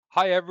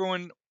Hi,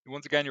 everyone.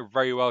 Once again, you're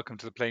very welcome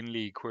to the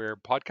Plainly Queer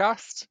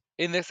podcast.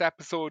 In this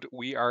episode,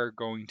 we are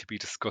going to be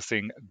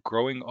discussing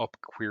growing up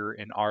queer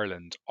in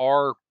Ireland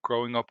or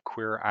growing up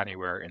queer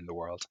anywhere in the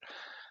world.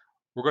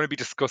 We're going to be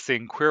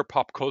discussing queer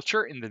pop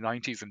culture in the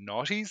 90s and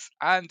noughties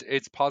and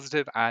its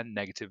positive and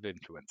negative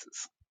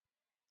influences.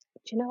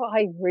 Do you know,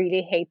 I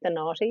really hate the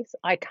naughties.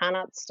 I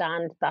cannot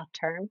stand that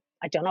term.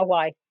 I don't know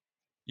why.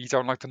 You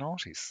don't like the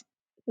noughties?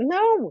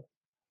 No.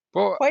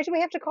 Well, Why do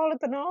we have to call it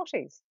the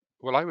naughties?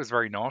 well, I was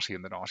very naughty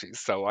in the noughties,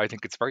 so I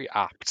think it's very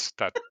apt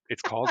that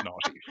it's called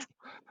noughties.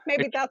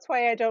 Maybe It's, that's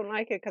why I don't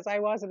like it because I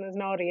wasn't as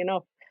naughty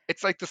enough.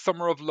 it's like the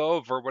summer of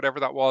love or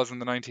whatever that was in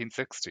the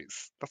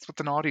 1960s. That's what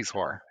the noughties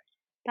were.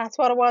 That's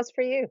what it was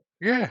for you.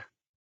 Yeah.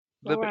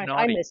 A All little bit right.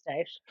 I naughty. missed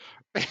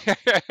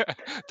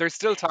out. There's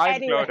still time,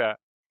 Anyway, Rhoda.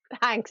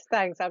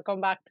 thanks. I'll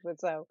come back to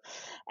it. So,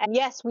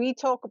 yes, we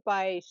talk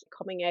about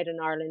coming out in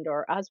Ireland,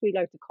 or as we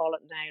like to call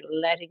it now,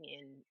 letting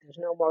in. There's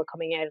no more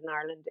coming out in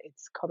Ireland.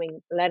 It's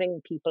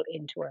letting people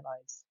into our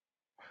lives.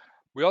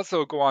 We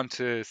also go on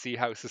to see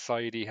how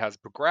society has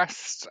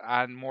progressed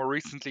and more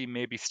recently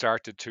maybe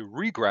started to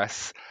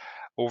regress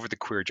over the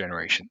queer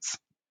generations.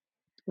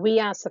 We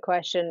asked the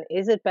question,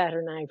 is it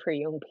better now for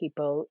young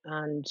people?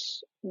 And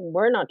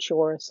we're not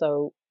sure,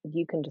 so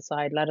you can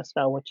decide. Let us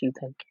know what you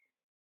think.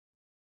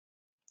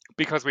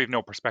 Because we have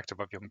no perspective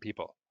of young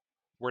people.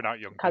 We're not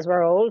young Because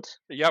we're people. old.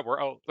 Yeah, we're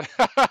old.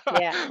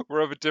 Yeah,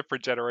 We're of a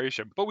different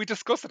generation, but we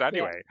discuss it yeah,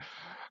 anyway.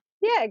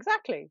 yeah,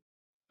 exactly.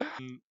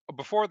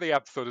 Before the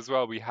episode as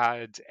well, we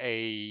had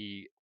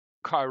a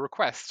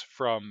request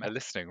from a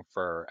listening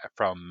for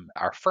from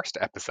our first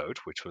episode,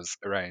 which was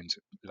around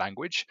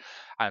language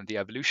and the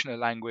evolution of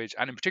language,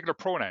 and in particular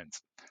pronouns.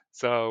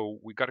 So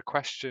we got a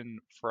question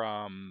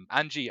from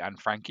Angie and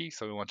Frankie.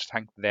 So we want to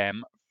thank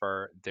them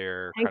for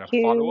their Thank kind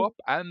of follow you. up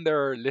and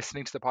their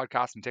listening to the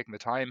podcast and taking the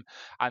time.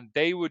 And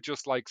they would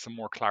just like some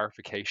more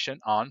clarification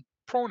on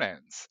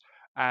pronouns.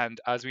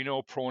 And as we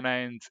know,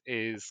 pronouns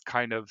is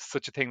kind of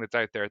such a thing that's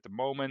out there at the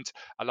moment.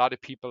 A lot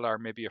of people are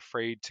maybe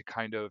afraid to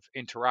kind of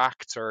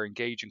interact or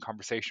engage in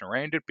conversation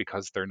around it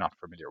because they're not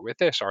familiar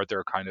with it or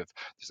there's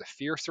a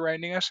fear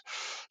surrounding it.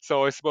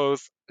 So I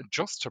suppose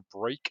just to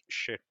break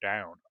shit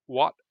down,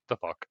 what the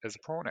fuck is a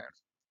pronoun?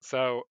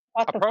 So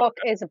What a the pro fuck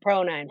is a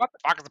pronoun? what the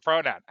fuck is a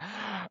pronoun?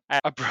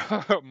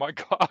 Oh my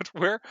god,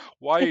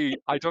 why?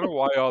 I don't know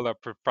why all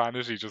that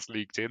profanity just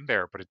leaked in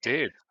there, but it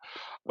did.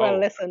 Well, Oh,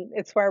 listen,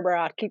 it's where we're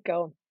at. Keep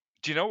going.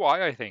 do you know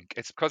why I think?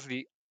 It's because of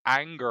the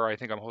anger I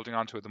think I'm holding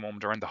on to at the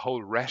moment around the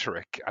whole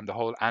rhetoric and the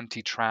whole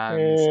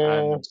anti-trans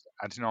Mm, and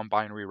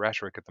anti-non-binary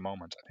rhetoric at the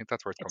moment. I think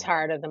that's where it's it's coming from.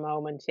 hard at the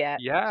moment. Yeah.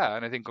 Yeah,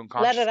 and I think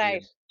Let it out.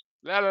 unconsciously,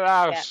 let it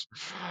Yeah. out.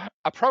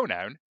 A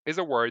pronoun is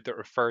a word that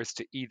refers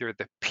to either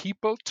the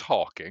people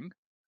talking,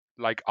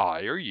 like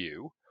I or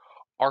you,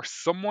 or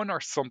someone or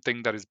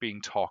something that is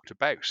being talked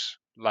about,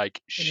 like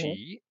Hmm.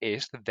 she,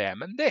 it,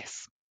 them, and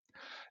this.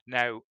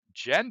 Now,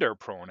 gender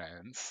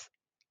pronouns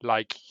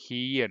like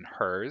he and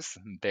hers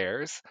and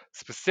theirs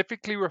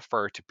specifically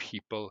refer to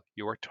people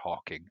you are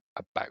talking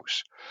about.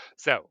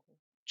 So,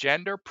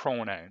 gender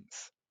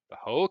pronouns, the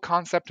whole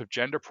concept of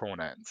gender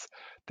pronouns,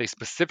 they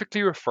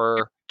specifically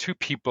refer to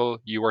people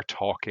you are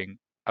talking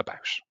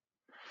about.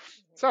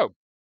 So,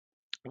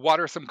 what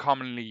are some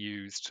commonly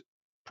used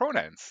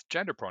pronouns,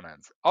 gender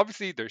pronouns?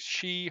 Obviously, there's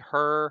she,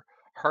 her,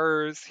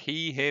 hers,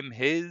 he, him,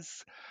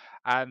 his,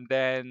 and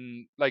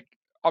then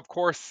of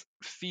course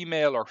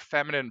female or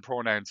feminine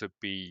pronouns would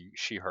be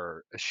she,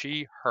 her,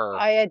 I hers,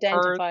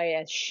 identify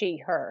as she,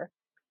 her.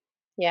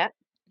 Yeah.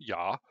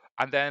 yeah.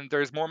 And then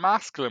there's more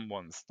masculine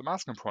ones, the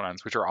masculine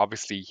pronouns, which are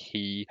obviously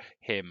he,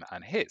 him,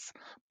 and his.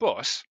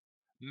 But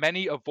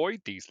many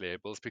avoid these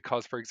labels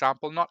because, for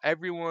example, not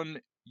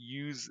everyone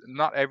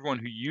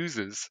who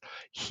uses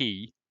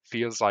he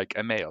feels like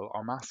a male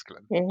or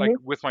masculine. Like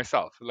Hmm. with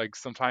myself, like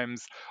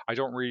sometimes I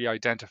don't really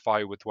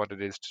identify with what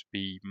it is to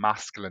be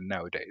masculine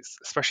nowadays,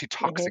 especially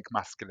Hmm. toxic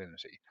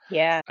masculinity.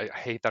 Yeah. I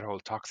hate that whole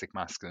toxic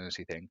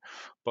masculinity thing.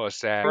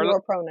 But Are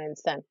your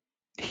pronouns then?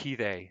 he,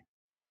 they,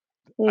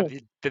 and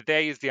Mm. the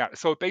they is the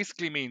so it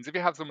basically means if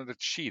you have someone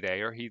that's she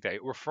they or he they,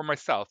 or for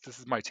myself, this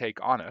is my take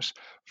on it.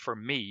 For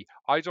me,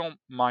 I don't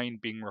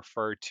mind being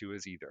referred to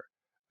as either.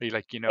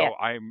 Like, Yeah.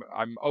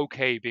 I'm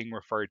okay being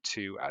referred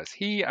to as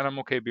he, and I'm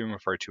okay being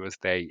referred to as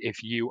they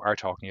if you are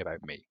talking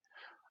about me.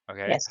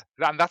 Okay, Yes.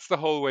 and that's the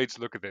whole way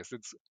to look at this.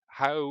 It's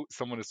how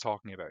someone is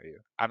talking about you,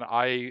 and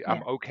I am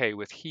Yeah. okay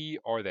with he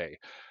or they.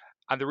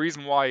 And the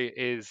reason why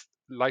is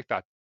like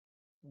that.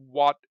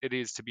 What it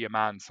is to be a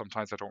man,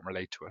 sometimes I don't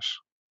relate to it.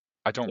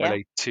 I don't Yeah.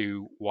 relate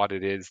to what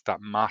it is,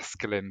 that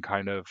masculine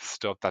kind of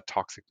stuff, that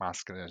toxic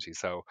masculinity.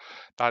 So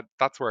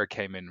that's where it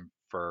came in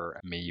for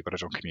me, but I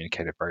don't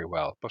communicate it very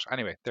well. But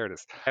anyway, there it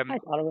is. I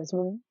thought it was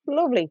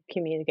lovely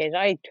communicated.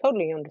 I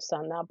totally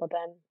understand that, but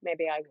then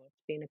maybe I would,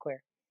 being a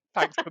queer.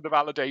 Thanks for the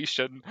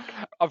validation.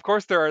 Of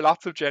course, there are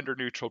lots of gender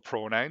neutral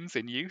pronouns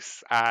in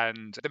use,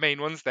 and the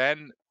main ones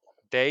then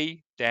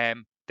they,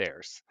 them,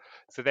 theirs.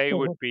 So they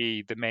would Hmm.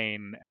 be the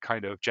main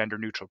kind of gender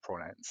neutral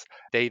pronouns.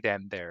 They,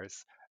 them,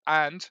 theirs.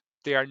 And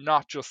they are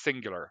not just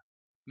singular.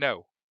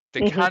 No.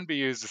 They Hmm. can be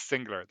used as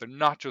singular. They're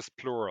not just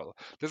plural.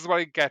 This is what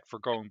I get for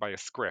going by a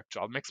script.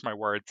 I'll mix my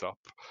words up.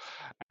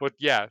 But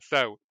yeah,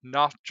 so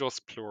not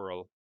just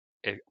plural.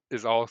 It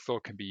is also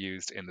can be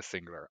used in the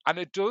singular. And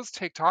it does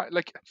take time.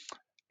 Like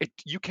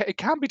it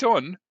can be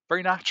done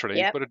very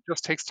naturally, Yeah, but it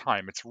just takes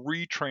time. It's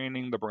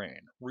retraining the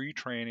brain,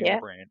 retraining the yeah,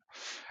 brain.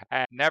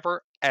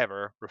 Never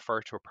ever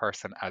refer to a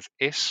person as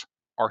it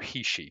or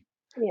he, she,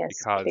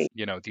 yes, because please.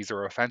 these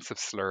are offensive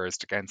slurs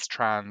against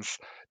trans,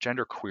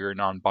 gender queer,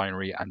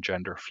 non-binary, and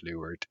gender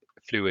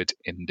fluid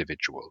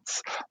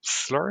individuals. I'm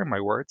slurring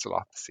my words a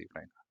lot this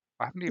evening.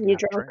 I haven't even You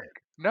had a drunk? drink.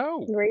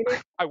 No,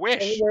 Really? I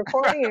wish. We're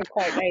recording it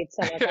quite late,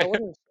 so like I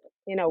wouldn't,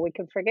 we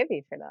could forgive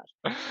you for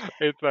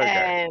It's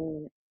okay.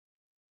 that.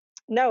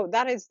 No,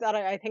 that is that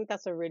I think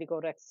that's a really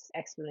good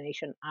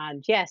explanation.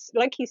 And yes,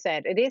 like you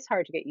said, it is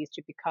hard to get used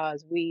to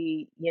because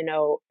we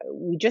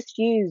just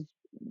use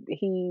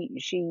he,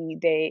 she,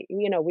 they.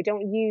 We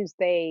don't use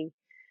they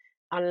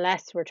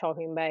unless we're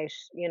talking about,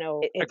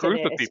 A it's in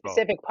group of a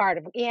people. specific part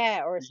of,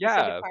 yeah, or a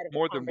specific Yeah, part of a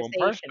more than one conversation.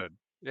 person.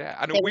 Yeah,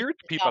 and it Say with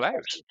weirds the people shop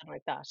or out. something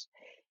like that.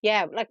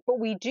 Yeah, like, but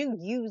we do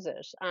use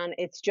it, and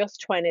it's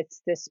just when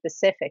it's this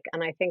specific.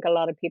 And I think a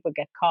lot of people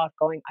get caught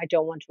going, "I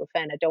don't want to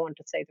offend. I don't want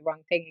to say the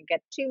wrong thing," and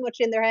get too much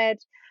in their head.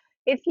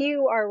 If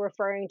you are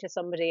referring to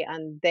somebody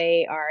and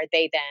they are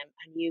they them,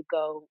 and you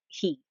go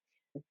he,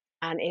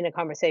 and in a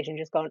conversation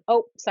just going,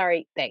 "Oh,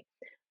 sorry, they,"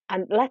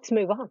 and let's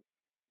move on.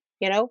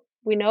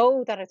 We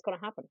know that it's going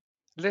to happen.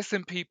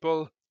 Listen,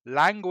 people,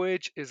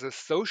 language is a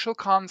social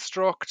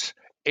construct.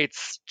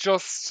 It's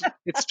just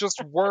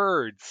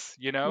words,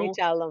 You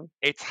tell them.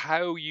 It's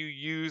how you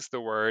use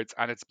the words,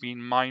 and it's being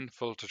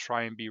mindful to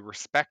try and be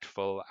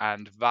respectful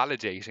and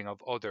validating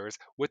of others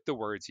with the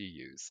words you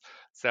use.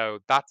 So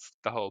that's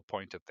the whole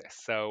point of this.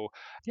 So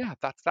yeah,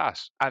 that's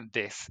that. And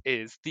this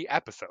is the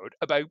episode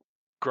about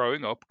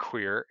growing up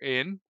queer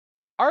in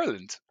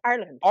Ireland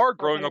Ireland. or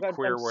growing Okay, up good,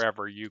 queer good.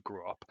 wherever you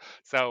grew up.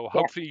 So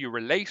Yeah, hopefully you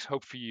relate,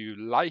 hopefully you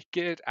like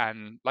it,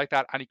 and like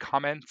that. Any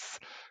comments,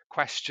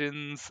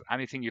 questions,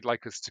 anything you'd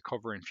like us to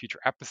cover in future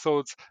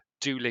episodes,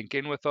 do link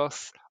in with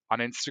us on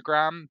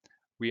Instagram.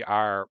 We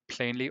are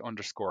plainly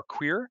underscore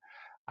queer.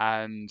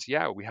 And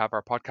yeah, we have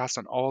our podcast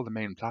on all the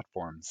main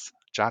platforms.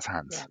 Jazz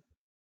hands.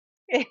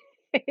 yeah.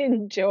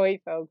 Enjoy,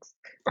 folks.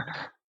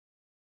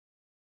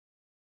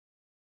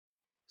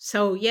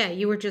 So yeah,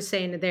 you were just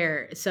saying it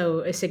there. So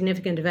a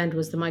significant event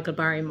was the Michael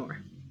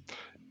Barrymore.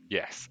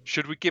 Yes.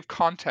 Should we give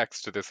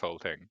context to this whole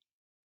thing?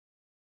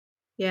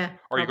 Yeah,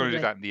 Or are you going to do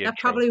probably. that in the That intro?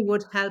 probably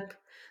would help.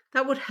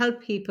 That would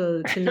help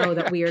people to know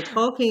that we are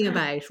talking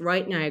about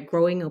right now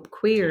growing up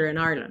queer in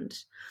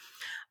Ireland.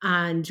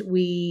 And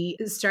we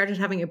started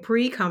having a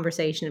pre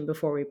conversation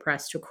before we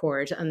pressed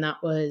record. And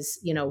that was,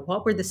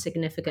 what were the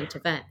significant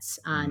events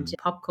and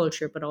pop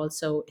culture, but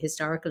also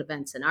historical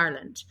events in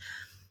Ireland.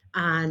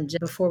 And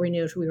before we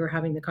knew it, we were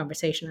having the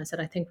conversation. I said,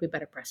 I think we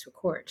better press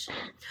record.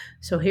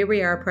 So here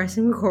we are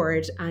pressing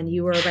record, and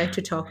you were about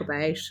to talk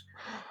about.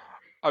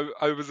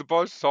 I was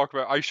about to talk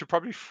about, I should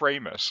probably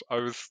frame it. I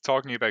was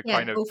talking about Yeah,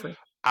 kind of go for it.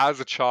 as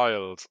a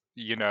child,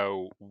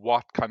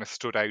 what kind of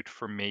stood out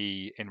for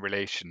me in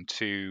relation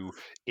to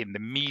in the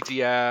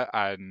media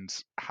and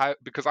how,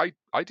 because I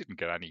didn't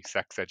get any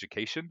sex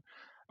education.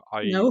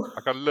 No.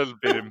 I got a little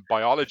bit in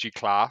biology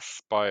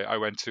class, but I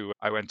went to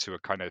a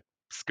kind of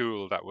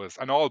school that was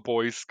an all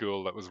boys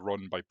school that was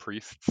run by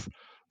priests.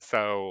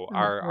 So Oh,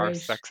 our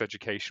great. sex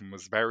education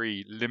was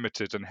very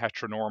limited and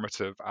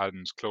heteronormative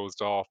and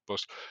closed off.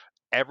 But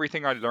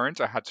everything I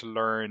learned, I had to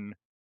learn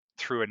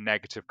through a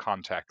negative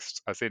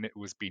context, as in it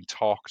was being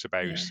talked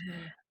about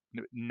Yeah.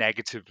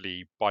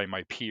 negatively by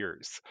my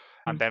peers.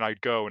 And Mm. then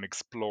I'd go and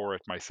explore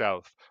it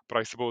myself. But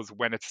I suppose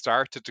when it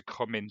started to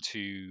come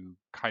into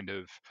kind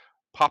of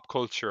pop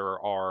culture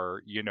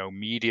or,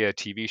 media,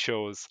 TV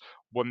shows,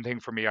 one thing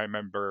for me I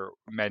remember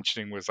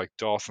mentioning was like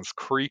Dawson's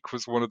Creek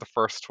was one of the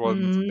first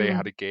ones, and they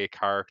had a Mm. gay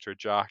character,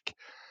 Jack.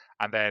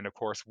 And then, of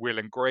course, Will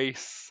and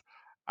Grace.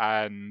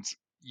 And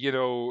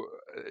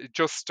it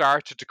just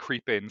started to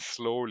creep in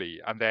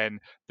slowly. And then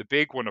the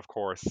big one, of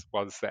course,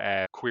 was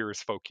Queer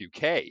as Folk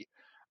UK.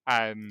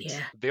 And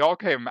Yeah. they all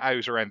came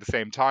out around the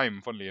same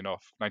time, funnily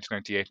enough,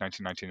 1998,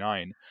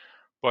 1999.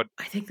 But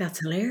I think that's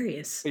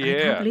hilarious. I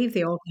can't yeah, believe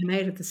they all came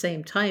out at the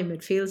same time.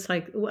 It feels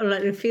like, well,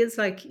 it feels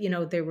like,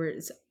 they were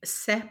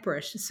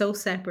separate, so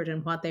separate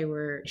in what they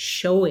were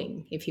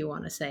showing, if you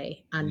want to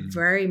say, and mm,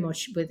 very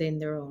much within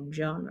their own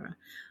genre.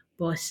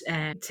 But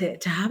to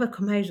have it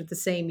come out at the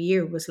same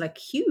year was like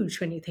huge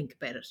when you think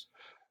about it.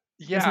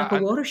 It was yeah, like a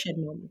and watershed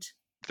moment.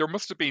 there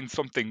must have been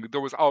something,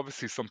 there was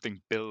obviously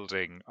something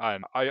building.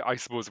 And I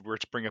suppose if we were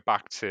to bring it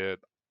back to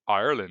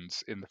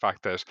Ireland, in the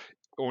fact that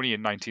only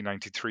in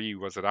 1993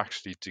 was it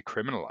actually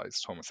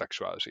decriminalized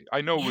homosexuality.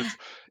 I know Yeah.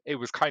 it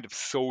was kind of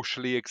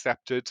socially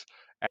accepted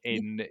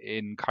Yeah.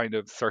 in kind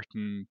of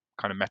certain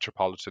kind of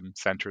metropolitan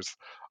centers,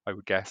 I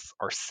would guess,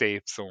 or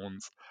safe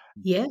zones.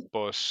 Yeah.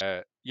 But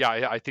yeah,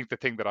 I think the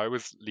thing that I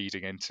was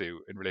leading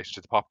into in relation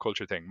to the pop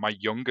culture thing, my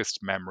youngest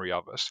memory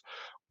of it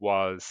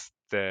was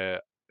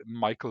the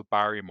Michael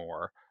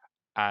Barrymore.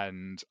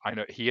 And I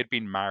know he had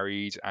been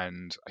married,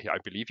 and I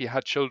believe he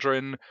had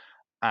children,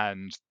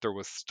 and there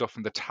was stuff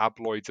in the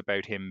tabloids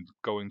about him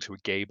going to a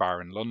gay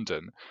bar in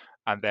London.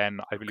 And then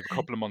I believe a Okay.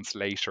 couple of months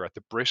later at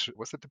the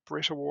was it the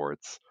Brit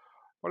Awards?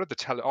 What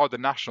are the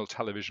National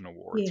Television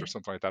Awards or Yeah.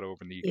 something like that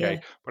over in the UK?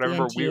 Yeah. But I The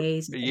remember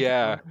NTAs, I think they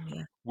call yeah, them.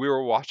 Yeah. we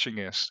were watching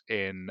it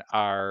in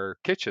our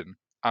kitchen,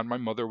 and my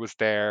mother was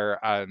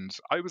there, and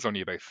I was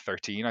only about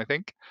 13, I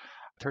think,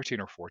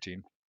 13 or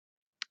 14,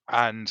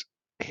 and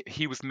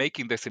he was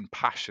making this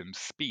impassioned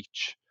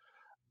speech,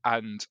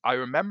 and I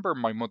remember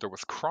my mother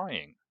was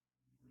crying,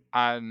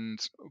 and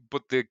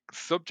but the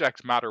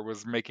subject matter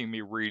was making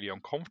me really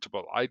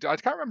uncomfortable. I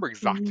can't remember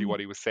exactly Mm. what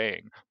he was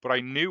saying, but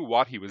I knew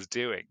what he was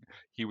doing.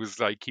 He was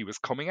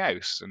coming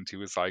out, and he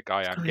was like,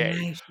 I It's am coming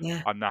gay out.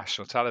 Yeah. on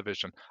national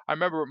television. I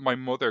remember my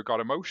mother got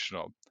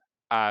emotional,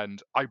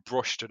 and I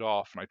brushed it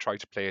off and I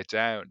tried to play it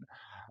down,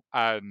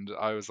 and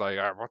I was like,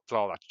 "Ah, what's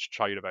all that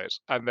shite about?"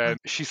 And then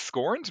she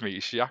scorned me.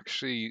 She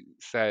actually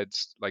said,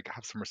 like,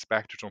 have some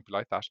respect or don't be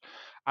like that.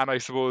 And I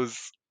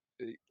suppose,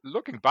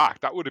 looking back,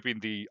 that would have been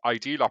the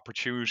ideal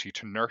opportunity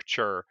to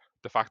nurture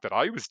the fact that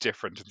I was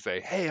different and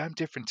say, hey, I'm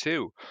different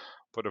too.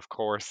 But of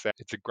course,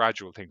 it's a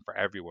gradual thing for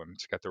everyone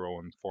to get their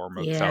own form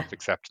of Yeah. self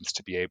acceptance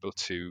to be able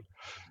to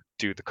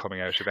do the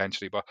coming out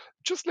eventually. But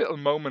just little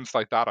moments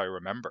like that I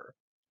remember,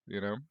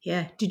 you know?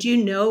 Yeah. Did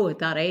you know at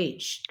that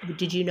age,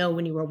 did you know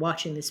when you were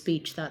watching the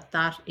speech that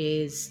that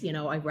is,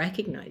 I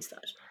recognize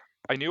that?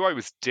 I knew I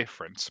was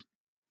different,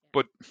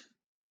 but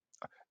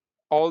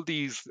all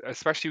these,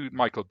 especially with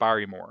Michael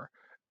Barrymore,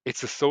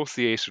 it's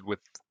associated with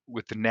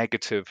the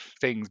negative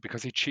things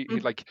because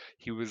Mm.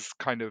 he was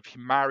kind of he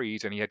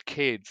married and he had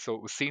kids, so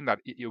it was seen that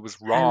it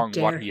was How wrong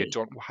what dare he had he?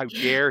 done. How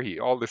dare he?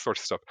 All this sort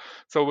of stuff.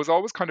 So it was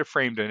always kind of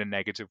framed in a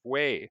negative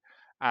way,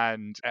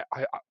 and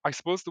I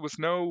suppose there was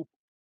no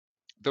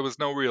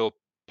real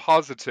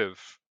positive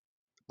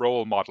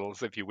role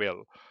models, if you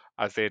will,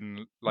 as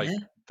in like Yeah.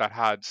 that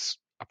had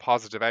a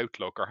positive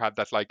outlook or had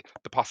that like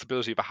the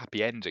possibility of a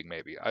happy ending,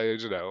 maybe I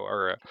don't know,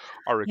 or a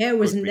Yeah, it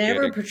was good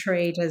never beginning.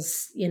 portrayed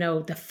as,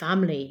 the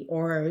family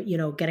or,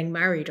 getting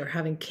married or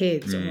having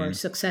kids or a Mm,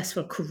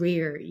 successful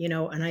career,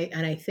 and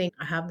I think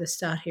I have the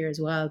stat here as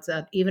well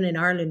that even in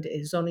Ireland it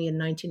was only in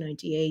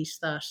 1998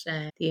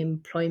 that the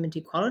Employment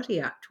Equality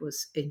Act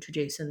was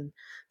introduced, and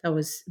that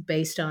was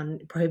based on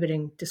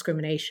prohibiting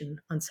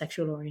discrimination on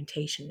sexual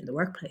orientation in the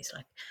workplace.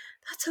 Like,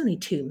 that's only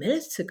 2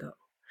 minutes ago.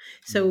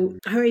 So mm.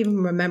 I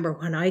even remember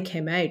when I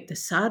came out, the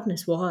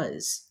sadness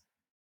was,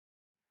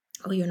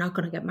 oh, you're not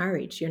going to get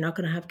married. You're not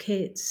going to have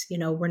kids.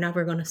 We're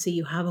never going to see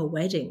you have a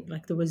wedding.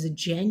 Like, there was a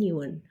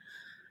genuine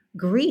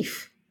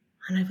grief.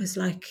 And I was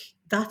like,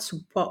 that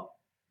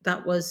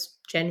was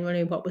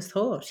genuinely what was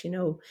thought.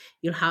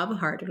 You'll have a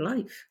harder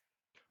life.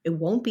 It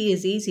won't be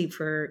as easy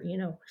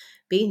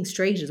being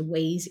straight is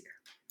way easier.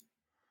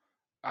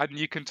 And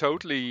you can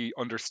totally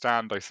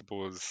understand, I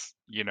suppose,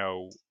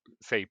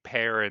 say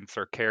parents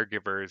or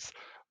caregivers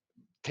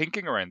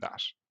thinking around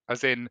that,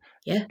 as in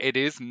Yeah. it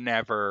is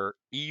never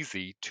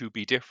easy to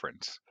be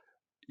different.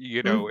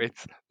 Mm.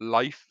 It's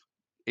life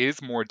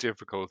is more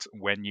difficult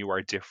when you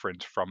are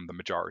different from the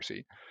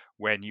majority.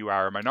 When you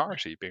are a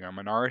minority, being a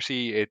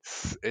minority,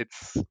 it's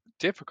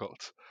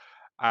difficult.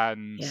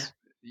 And Yeah.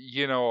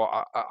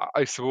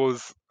 I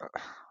suppose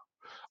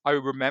I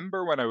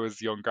remember when I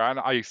was younger, and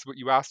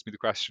you asked me the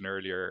question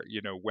earlier,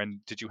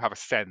 when did you have a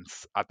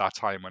sense at that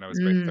time when I was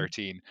about Mm.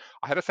 13?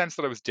 I had a sense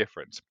that I was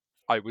different.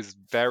 I was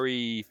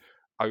very,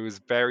 I was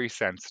very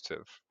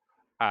sensitive,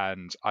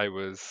 and I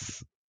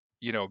was,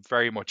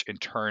 very much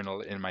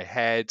internal in my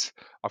head.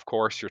 Of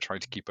course, you're trying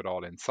to keep it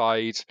all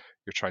inside.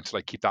 You're trying to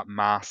like keep that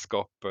mask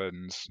up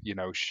and,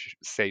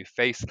 save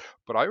face.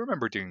 But I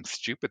remember doing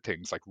stupid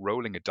things like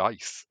rolling a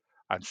dice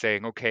and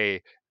saying,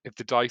 okay, if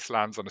the dice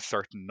lands on a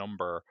certain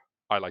number,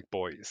 I like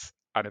boys.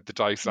 And if the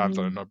dice lands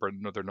on Mm.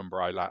 another number,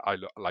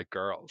 like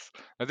girls.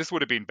 Now this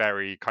would have been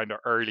very kind of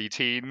early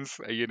teens,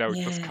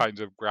 just Yeah.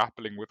 kind of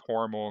grappling with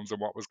hormones and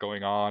what was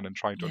going on and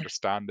trying to Yeah.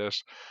 understand it.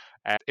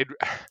 It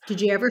Did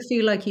you ever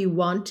feel like you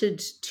wanted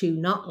to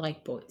not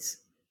like boys?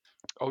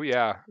 oh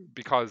yeah,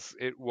 because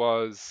it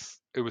was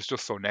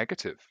just so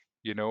negative,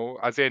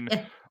 as in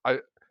Yeah. I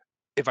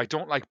if I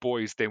don't like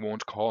boys, they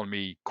won't call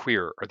me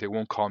queer or they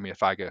won't call me a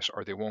faggot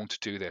or they won't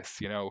do this.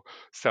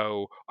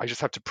 So I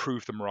just have to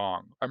prove them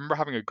wrong. I remember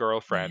having a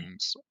Yeah. girlfriend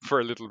for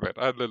a little bit.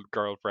 I had a little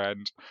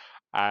girlfriend,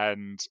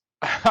 and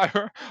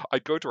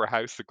I'd go to her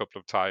house a couple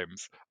of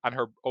times, and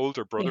her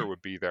older brother Yeah.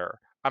 would be there.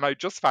 And I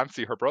just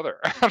fancy her brother,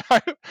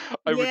 and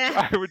Yeah.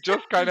 I would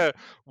just kind of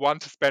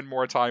want to spend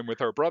more time with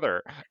her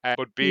brother,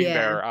 but being Yeah.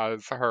 there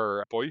as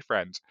her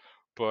boyfriend.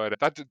 But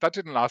that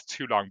didn't last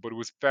too long, but it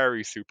was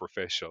very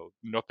superficial.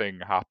 Nothing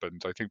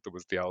happened. I think there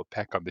was the old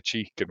peck on the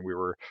cheek, and we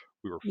were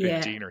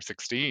Yeah. 15 or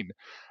 16.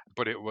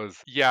 But it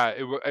was, yeah,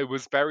 it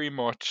was very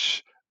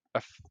much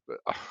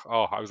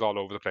oh, I was all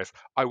over the place.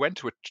 I went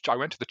to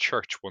the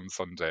church one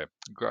Sunday,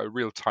 a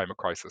real time of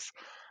crisis,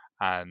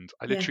 and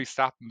I Yeah. literally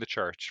sat in the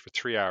church for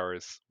 3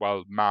 hours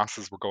while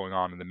masses were going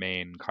on in the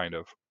main kind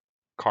of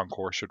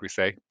concourse, should we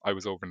say. I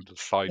was over in the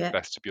side Yeah.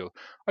 vestibule.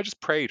 I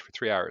just prayed for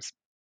 3 hours.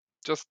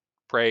 Just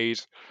prayed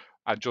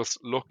and just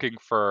looking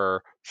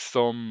for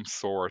some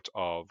sort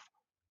of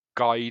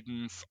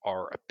guidance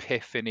or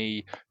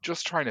epiphany,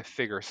 just trying to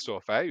figure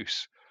stuff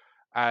out.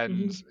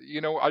 And,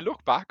 Hmm. I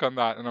look back on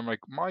that and I'm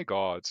like, my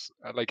God,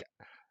 like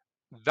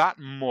that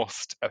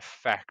must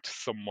affect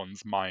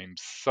someone's mind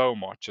so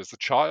much as a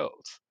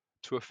child,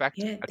 to affect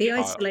Yeah. a The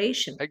child.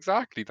 isolation.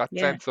 Exactly, that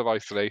Yeah. sense of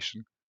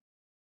isolation.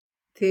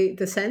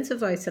 The sense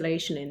of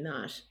isolation in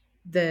that,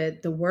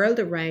 the world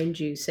around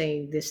you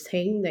saying this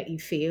thing that you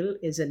feel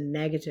is a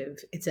negative,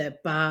 it's a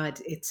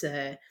bad, it's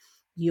a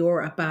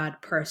you're a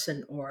bad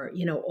person, or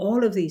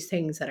all of these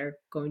things that are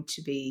going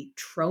to be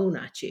thrown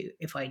at you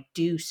if I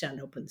do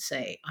stand up and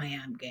say I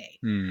am gay.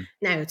 Hmm.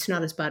 Now, it's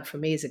not as bad for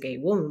me as a gay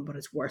woman, but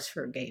it's worse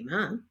for a gay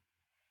man.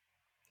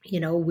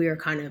 We're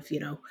kind of,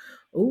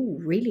 oh,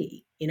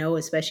 really?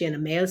 Especially on a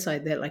male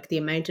side, that like the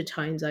amount of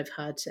times I've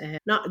had,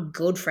 not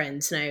good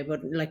friends now,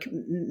 but like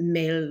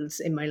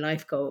males in my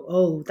life go,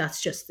 oh, that's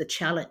just the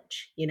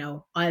challenge.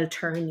 I'll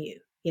turn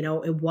you.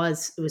 It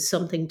was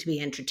something to be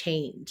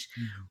entertained.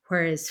 Hmm.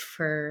 Whereas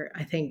for,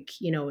 I think,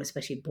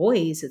 especially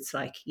boys, it's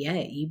like,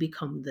 yeah, you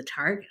become the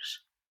target.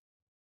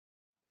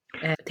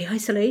 The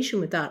isolation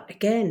with that,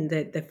 again,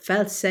 the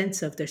felt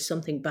sense of there's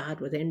something bad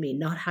within me,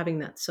 not having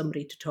that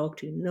somebody to talk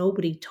to,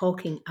 nobody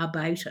talking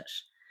about it.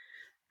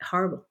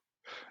 Horrible.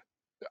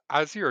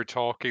 As you're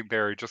talking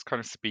there, just kind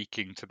of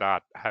speaking to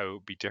that, how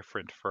it'd be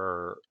different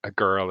for a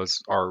girl as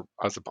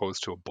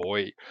opposed to a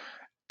boy.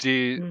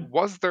 Do Mm.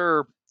 was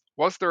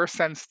there a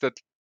sense that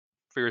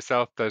for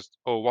yourself that,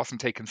 oh, it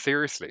wasn't taken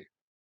seriously?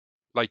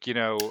 Like,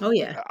 Oh,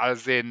 yeah.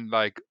 as in,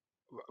 like,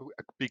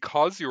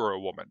 because you were a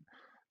woman,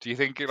 do you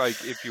think,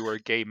 like, if you were a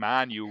gay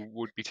man, you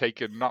would be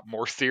taken not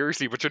more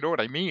seriously? But you know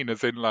what I mean,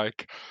 as in,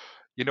 like,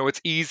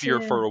 it's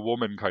easier Yeah. for a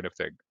woman kind of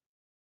thing.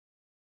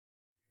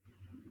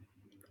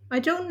 I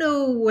don't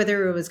know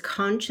whether it was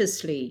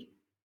consciously.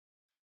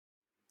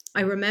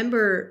 I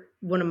remember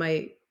one of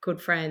my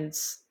good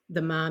friends,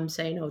 the mom,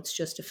 saying, oh, it's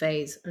just a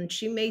phase. And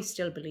she may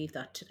still believe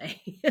that today.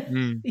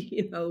 Mm.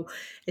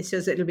 It's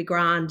just, it'll be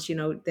grand,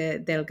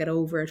 they'll get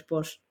over it.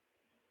 But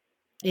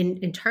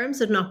in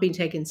terms of not being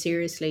taken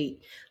seriously,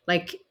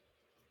 like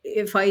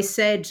if I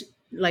said,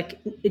 like,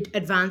 it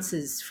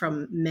advances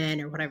from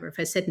men or whatever, if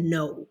I said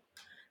no,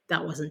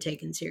 that wasn't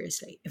taken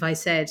seriously. If I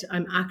said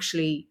I'm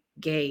actually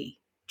gay,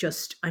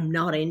 just I'm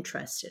not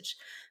interested,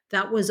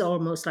 that was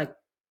almost like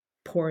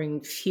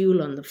pouring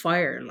fuel on the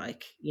fire.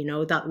 Like,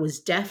 that was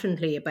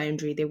definitely a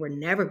boundary they were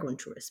never going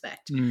to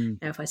respect.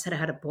 Mm. Now, if I said I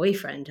had a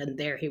boyfriend and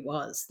there he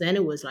was, then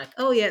it was like,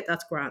 oh yeah,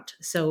 that's grand.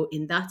 So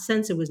in that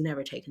sense, it was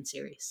never taken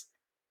serious.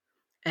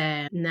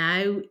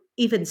 Now,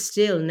 even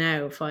still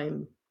now, if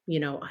I'm,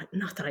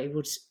 not that I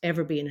would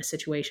ever be in a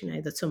situation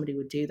now that somebody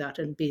would do that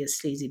and be as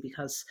sleazy,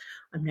 because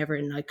I'm never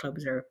in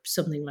nightclubs or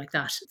something like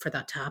that for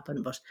that to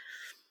happen. But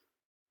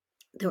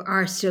there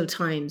are still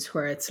times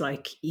where it's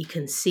like you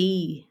can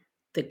see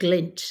the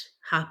glint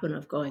happen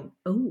of going,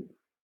 oh,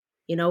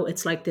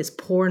 it's like this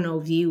porno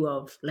view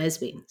of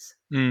lesbians.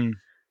 Mm.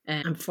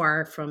 I'm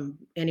far from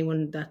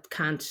anyone that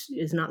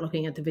is not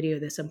looking at the video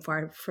of this. I'm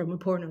far from a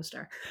porno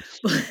star,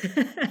 but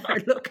or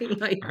looking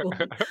like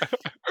one.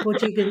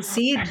 But you can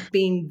see it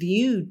being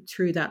viewed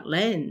through that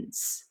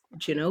lens.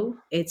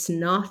 It's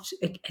not,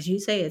 as you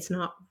say, it's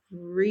not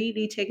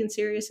really taken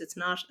serious. It's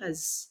not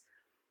as,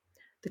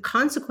 the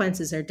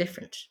consequences are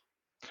different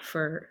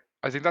for.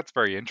 I think that's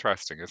very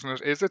interesting, isn't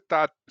it? Is it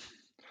that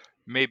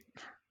maybe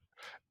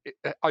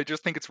I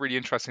just think it's really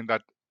interesting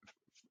that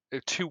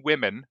two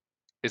women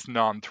is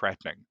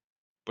non-threatening,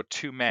 but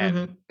two men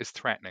Hmm. is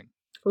threatening.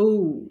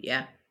 Oh,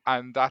 yeah.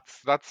 And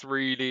that's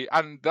really,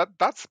 and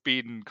that's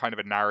been kind of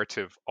a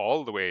narrative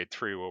all the way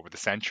through over the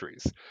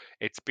centuries.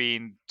 It's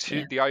been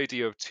Yeah. the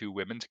idea of two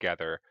women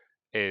together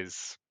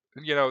is,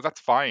 that's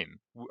fine.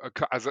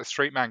 As a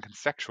straight man can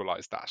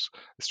sexualize that,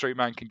 a straight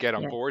man can get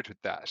on Yeah. board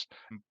with that,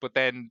 but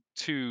then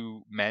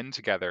two men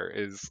together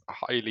is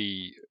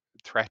highly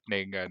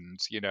threatening and,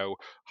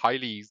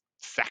 highly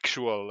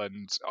sexual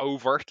and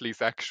overtly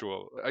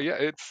sexual.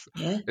 Yeah,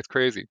 Yeah. it's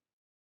crazy.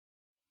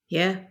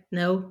 Yeah,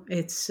 no,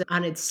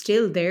 and it's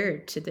still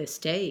there to this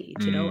day,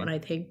 and Mm. I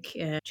think,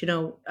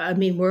 I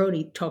mean, we're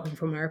only talking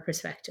from our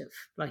perspective.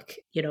 Like,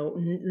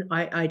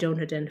 I don't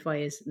identify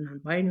as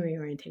non-binary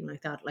or anything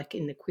like that. Like,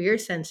 in the queer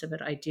sense of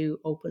it, I do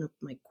open up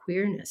my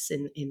queerness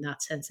in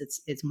that sense.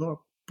 It's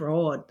more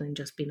broad than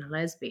just being a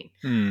lesbian.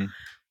 Mm.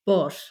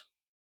 But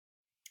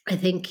I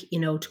think,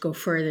 to go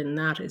further than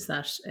that is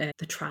that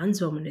the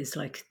trans woman is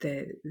like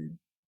the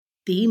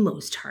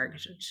most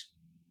targeted,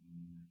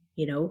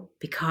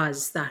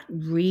 because that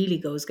really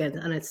goes against,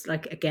 and it's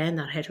like, again,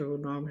 that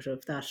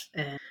heteronormative,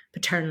 that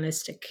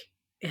paternalistic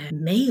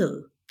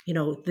male,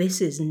 this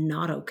is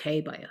not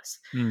okay by us.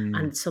 And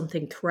Mm. it's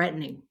something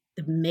threatening,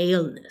 the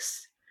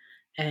maleness.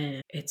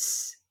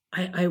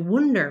 I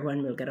wonder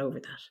when we'll get over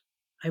that.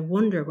 I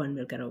wonder when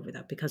we'll get over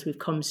that, because we've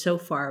come so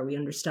far. We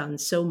understand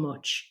so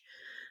much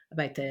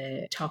about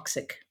the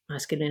toxic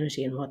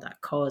masculinity and what that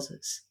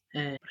causes.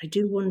 But I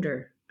do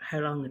wonder how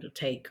long it'll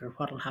take or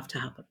what'll have to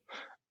happen.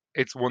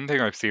 It's one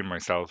thing I've seen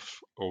myself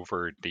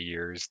over the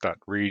years that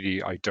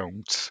really I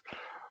don't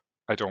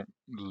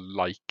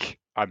like,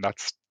 and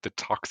that's the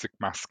toxic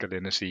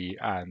masculinity.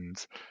 And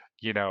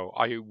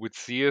I would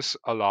see it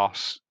a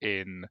lot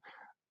in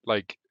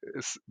like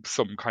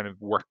some kind of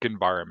work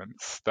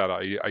environments that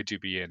I do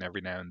be in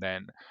every now and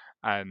then,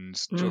 and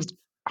just Mm,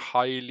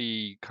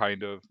 highly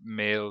kind of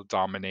male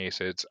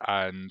dominated,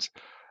 and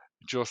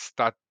just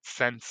that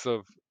sense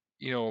of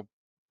you know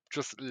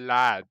just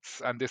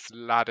lads and this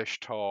laddish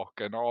talk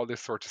and all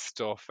this sort of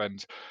stuff,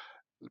 and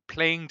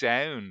playing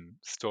down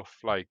stuff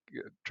like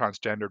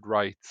transgendered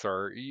rights,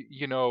 or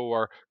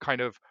or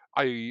kind of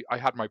I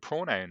had my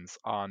pronouns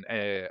on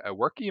a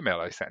work email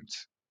I sent,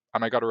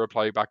 and I got a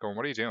reply back on,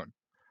 what are you doing?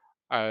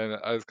 And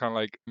I was kind of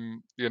like,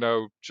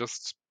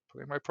 just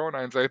putting my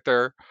pronouns out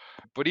there.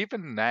 But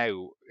even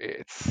now,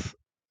 it's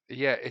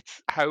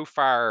how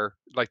far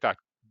like that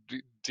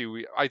do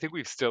we? I think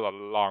we've still a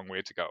long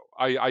way to go.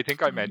 I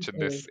think I I mentioned do.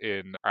 this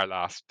in our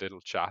last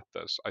little chat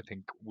that I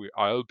think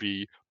I'll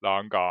be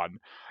long gone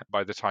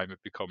by the time it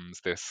becomes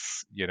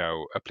this,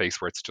 a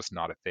place where it's just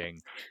not a thing.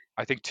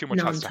 I think too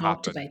much has to Non-talked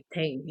happen. about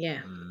thing.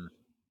 Yeah. Mm,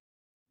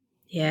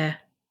 Yeah.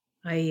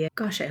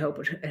 Gosh, I hope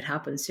it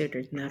happens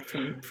sooner than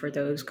that for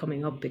those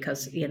coming up,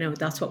 because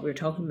that's what we were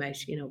talking about.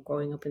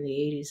 Growing up in the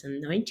 80s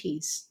and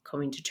 90s,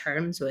 coming to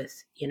terms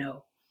with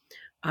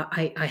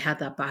I had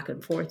that back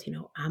and forth.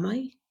 Am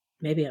I?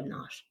 Maybe I'm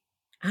not.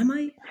 Am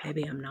I?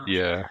 Maybe I'm not.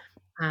 yeah.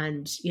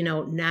 And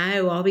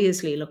now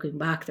obviously looking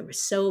back, there were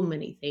so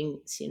many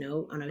things.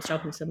 And I was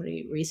talking to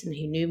somebody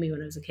recently who knew me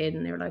when I was a kid,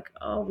 and they were like,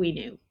 "Oh, we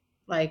knew,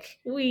 like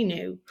we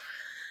knew."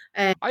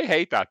 I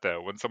hate that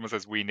though when someone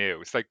says we knew.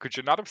 It's like, could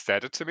you not have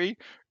said it to me?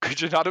 Could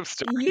you not have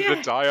started a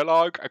Yeah,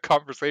 dialogue, a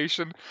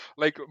conversation?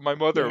 Like my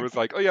mother yeah, was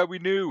like, "Oh yeah, we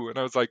knew," and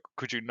I was like,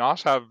 "Could you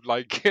not have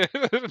like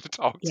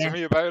talked to yeah.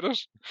 me about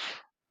it?"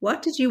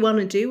 What did you want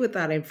to do with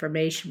that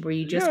information? Were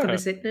you just going to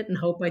Yeah. sit in it and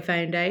hope I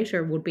found out,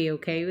 or would be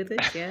okay with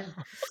it? Yeah.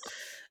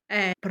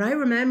 But I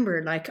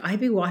remember, like, I'd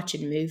be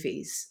watching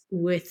movies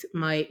with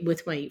my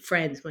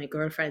friends, my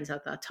girlfriends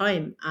at that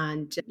time,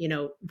 and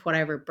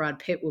whatever Brad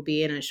Pitt would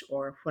be in it,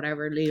 or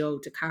whatever Leo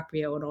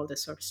DiCaprio and all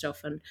this sort of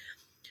stuff, and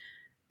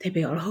they'd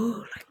be all,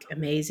 oh, like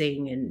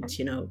amazing, and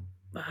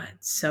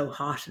it's so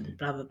hot and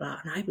blah blah blah,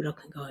 and I'd be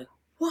looking, going,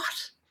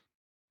 what?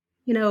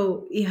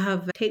 You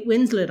have Kate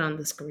Winslet on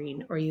the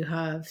screen, or you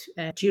have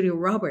Julia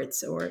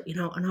Roberts, or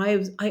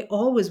and I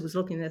always was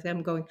looking at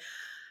them going,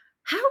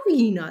 how are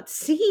you not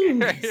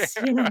seeing this?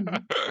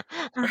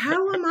 Or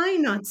how am I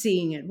not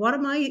seeing it? What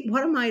am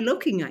I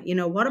looking at?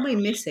 What am I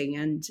missing?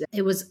 And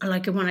it was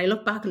like, when I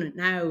look back on it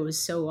now, it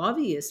was so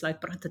obvious.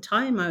 Like, but at the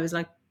time, I was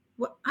like,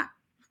 what?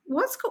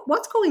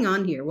 What's going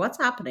on here? What's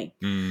happening?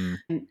 Mm,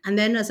 And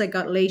then as I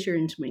got later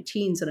into my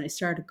teens and I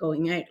started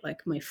going out,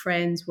 like my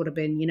friends would have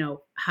been,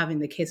 having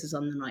the kisses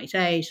on the night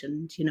out,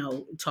 and,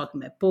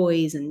 talking about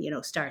boys, and,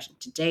 starting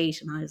to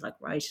date. And I was like,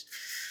 right,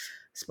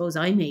 suppose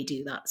I may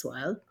do that as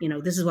well.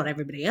 This is what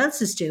everybody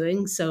else is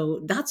doing.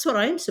 So that's what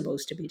I'm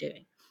supposed to be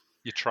doing.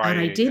 you And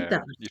I try, did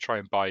that. you try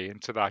and buy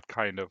into that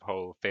kind of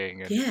whole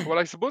thing, and Yeah. well,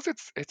 I suppose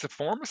it's a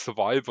form of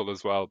survival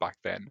as well back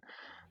then.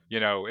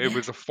 It Yeah.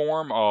 was a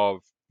form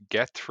of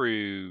get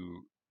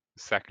through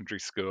secondary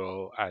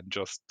school and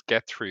just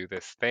get through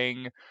this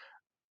thing,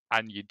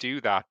 and you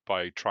do that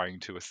by trying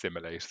to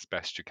assimilate as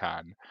best you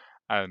can,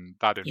 and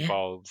that Yeah.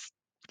 involves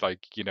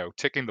like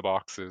ticking the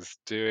boxes,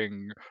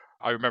 doing.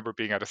 I remember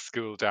being at a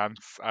school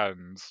dance,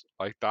 and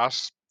like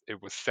that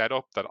it was set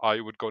up that I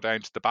would go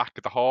down to the back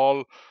of the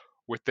hall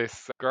with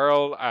this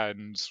girl,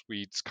 and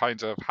we'd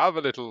kind of have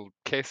a little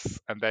kiss,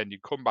 and then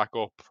you'd come back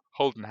up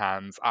holding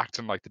hands,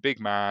 acting like the big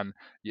man.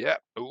 Yeah,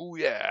 oh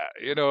yeah,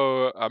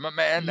 I'm a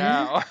man Yeah.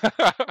 now.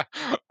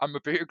 I'm a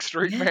big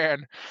straight Yeah.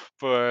 man.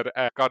 But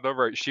God love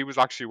her, she was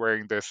actually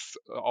wearing this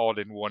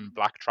all-in-one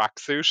black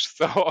tracksuit,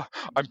 so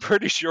I'm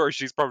pretty sure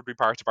she's probably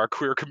part of our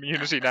queer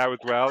community now as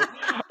well.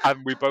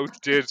 And we both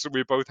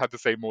had the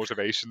same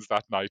motivations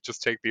that night,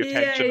 just take the Yeah.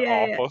 attention Yeah.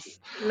 off Yeah. us.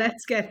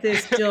 Let's get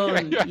this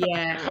done. Yeah,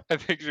 Yeah. I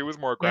think she was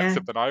more Yeah.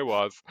 aggressive than I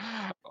was.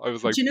 I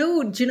was like, Do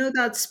you know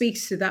that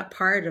speaks to that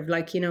part of,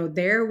 like,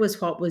 there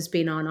was what was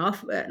being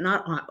not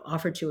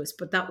offered to us,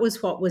 but that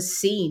was what was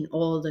seen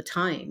all the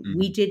time.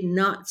 We mm, did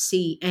not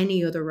see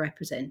any other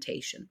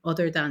representation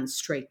other than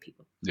straight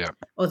people, yeah,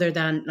 other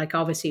than, like,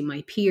 obviously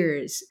my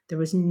peers. There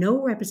was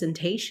no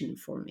representation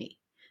for me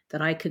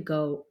that I could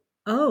go,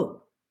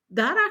 oh,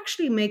 that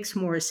actually makes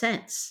more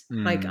sense.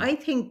 Like, mm, I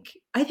think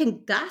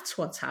that's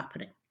what's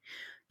happening.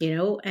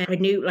 And I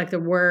knew, like, there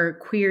were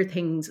queer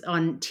things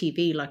on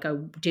TV. Like, I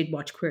did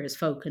watch Queer as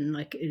Folk, and,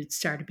 like, it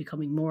started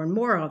becoming more and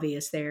more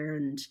obvious there.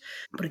 And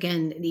but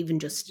again, even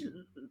just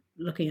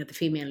looking at the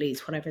female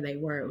leads, whatever they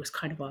were, it was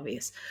kind of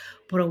obvious.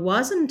 But it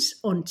wasn't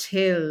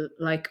until,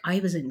 like, I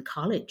was in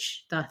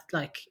college that,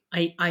 like,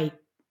 I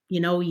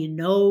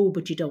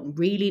but you don't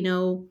really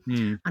know.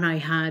 mm, And I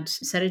had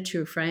said it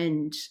to a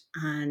friend,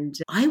 and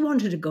I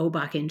wanted to go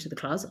back into the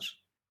closet.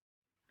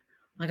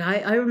 Like,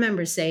 I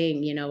remember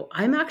saying,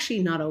 I'm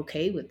actually not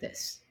okay with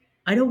this.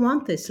 I don't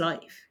want this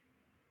life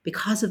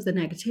because of the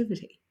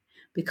negativity,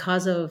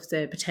 because of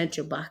the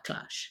potential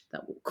backlash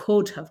that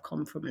could have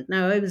come from it.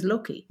 Now I was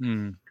lucky,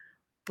 Mm.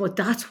 but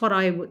that's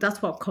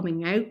what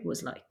coming out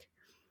was like.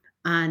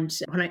 And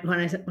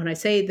when I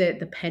say that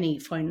the penny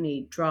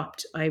finally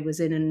dropped, I was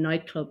in a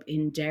nightclub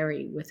in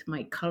Derry with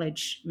my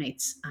college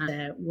mates,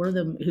 and one of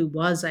them who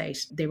was out,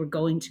 they were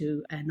going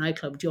to a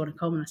nightclub. Do you want to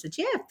come? And I said,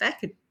 yeah,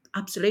 Beck,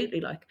 absolutely.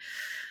 Like,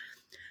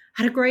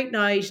 had a great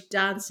night,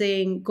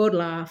 dancing, good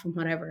laugh, and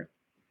whatever.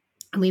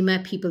 And we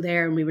met people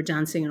there, and we were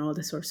dancing and all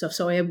this sort of stuff.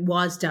 So I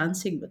was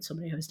dancing with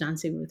somebody. I was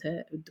dancing with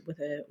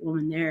a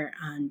woman there,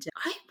 and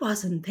I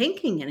wasn't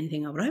thinking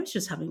anything of it. I was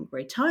just having a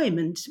great time,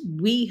 and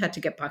we had to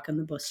get back on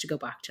the bus to go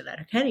back to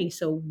Letterkenny.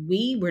 So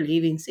we were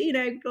leaving. See you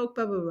now, look,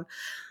 blah blah blah.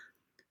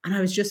 And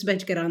I was just about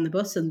to get on the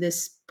bus, and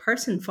this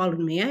person followed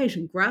me out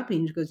and grabbed me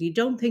and goes, "You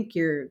don't think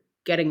you're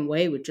getting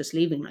away with just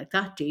leaving like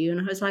that, do you?" And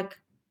I was like,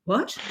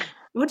 "What?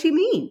 What do you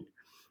mean?"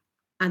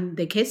 And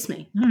they kissed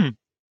me. Mm.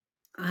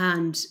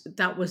 And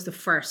that was the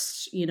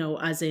first,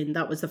 as in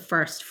that was the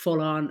first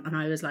full on. And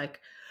I was like,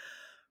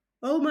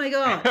 oh my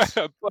God, that's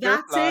it.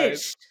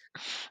 Butterflies.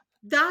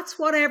 That's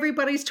what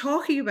everybody's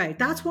talking about.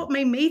 That's Mm. what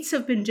my mates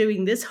have been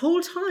doing this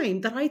whole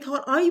time that I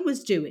thought I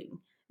was doing.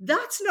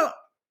 That's not.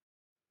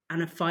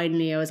 And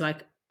finally, I was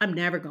like, I'm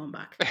never going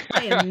back.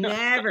 I am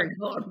never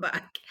going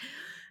back.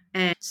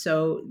 And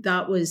so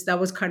that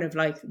was kind of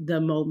like the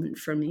moment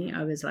for me.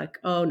 I was like,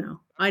 oh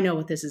no, I know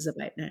what this is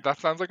about now. That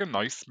sounds like a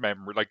nice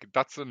memory. Like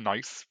that's a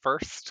nice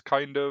first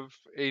kind of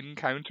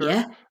encounter.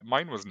 Yeah.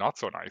 Mine was not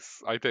so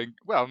nice. I think.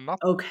 Well, not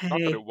that it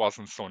Okay.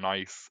 wasn't so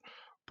nice,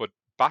 but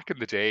back in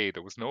the day,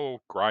 there was no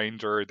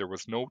Grinder, there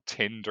was no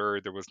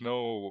Tinder, there was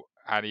no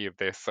any of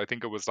this. I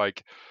think it was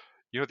like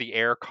the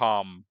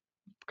Aircom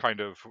kind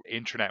of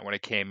internet when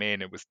it came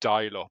in, it was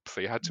dial up.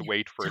 So you had to Yeah.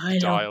 wait for it to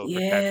Dial up. dial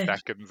for 10 Yeah.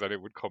 seconds and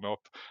it would come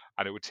up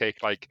and it would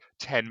take like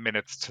 10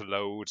 minutes to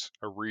load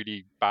a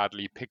really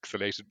badly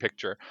pixelated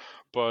picture.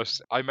 But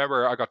I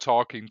remember I got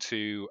talking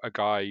to a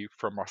guy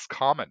from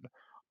Roscommon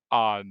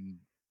on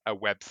a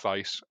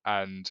website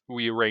and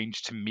we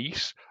arranged to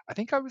meet.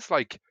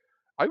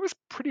 I was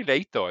pretty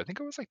late though. I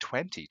think I was like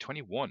 20,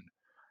 21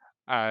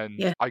 and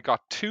Yeah. I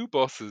got two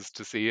buses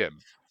to see him,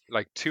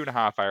 like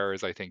 2.5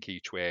 hours, I think,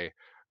 each way.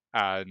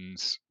 And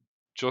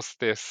just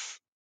this,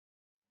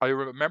 I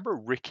remember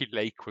Ricky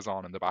Lake was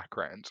on in the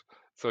background.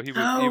 So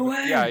Oh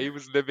yeah, wow. he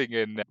was living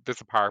in this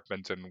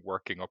apartment and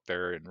working up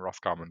there in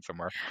Roscommon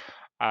somewhere.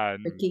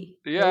 And Ricky.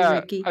 Hey yeah,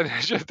 Ricky. and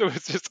I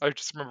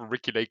just remember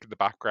Ricky Lake in the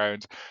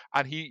background,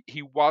 and he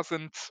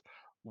wasn't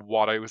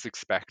what I was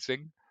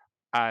expecting,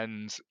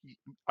 and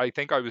I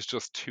think I was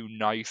just too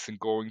nice and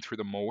going through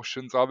the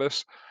motions of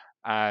it,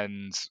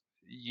 and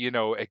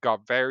it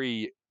got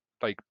very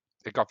like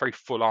it got very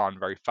full on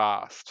very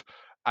fast.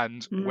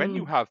 And when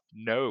you Mm, have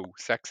no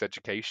sex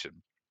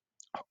education,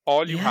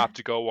 all you yeah. have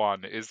to go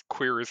on is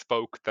Queer as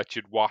Folk that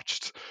you'd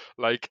watched,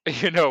 like,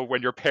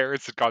 when your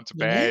parents had gone to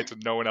Yeah. bed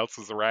and no one else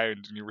was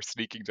around and you were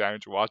sneaking down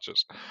to watch it.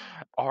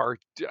 Or,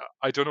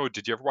 I don't know,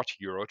 did you ever watch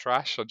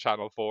Eurotrash on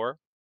Channel 4?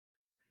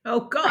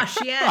 Oh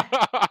gosh, yeah.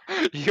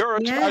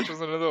 Yeah. Eurotrash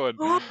was another one.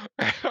 Oh,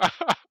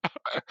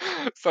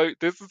 So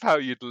this is how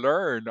you'd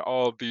learn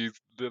all these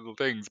little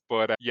things.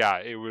 But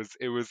yeah,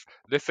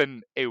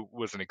 listen, it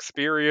was an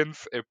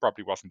experience. It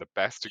probably wasn't the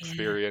best yeah.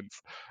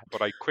 experience,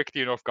 but I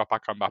quickly enough got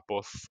back on that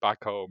bus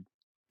back home.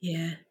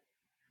 Yeah.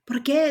 But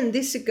again,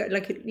 this is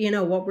like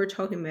what we're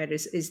talking about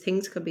is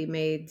things could be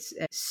made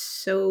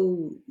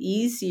so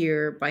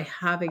easier by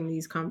having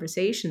these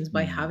conversations,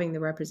 by Mm. having the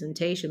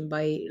representation,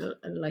 by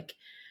like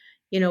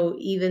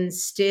even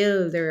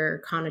still there are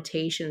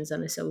connotations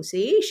and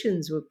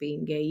associations with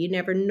being gay. You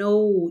never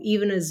know,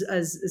 even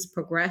as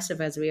progressive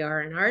as we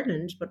are in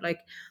Ireland, but like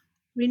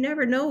we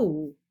never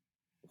know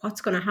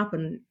what's going to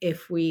happen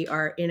if we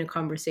are in a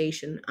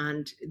conversation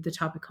and the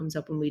topic comes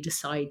up and we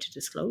decide to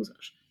disclose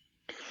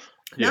it.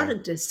 Not Yeah. a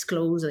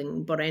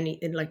disclosing, but any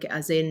like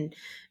as in,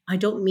 I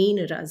don't mean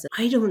it as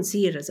I don't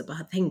see it as a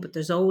bad thing, but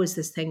there's always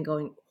this thing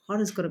going, what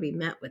is going to be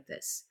met with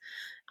this?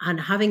 And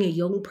having a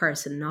young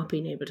person not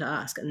being able to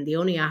ask, and the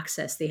only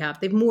access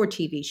they've more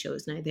TV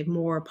shows now, they've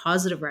more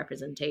positive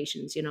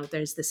representations.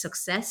 There's the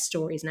success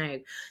stories now.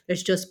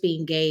 There's just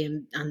being gay,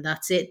 and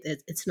that's it.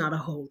 It's not a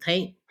whole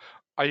thing.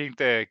 I think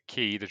the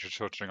key that you're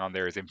touching on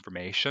there is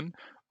information.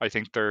 I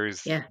think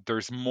there's Yeah,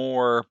 there's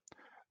more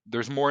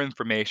there's more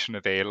information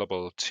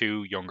available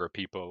to younger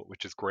people,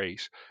 which is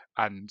great.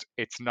 And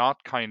it's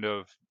not kind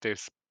of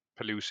this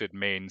polluted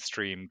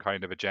mainstream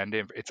kind of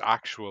agenda. It's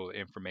actual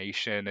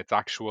information, it's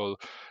actual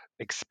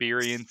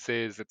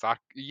experiences,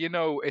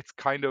 it's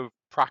kind of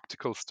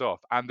practical stuff.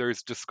 And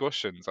there's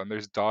discussions and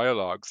there's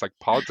dialogues, like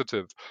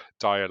positive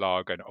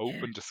dialogue and yeah,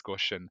 open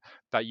discussion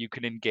that you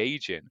can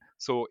engage in.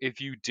 So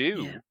if you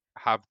yeah, do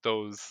have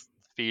those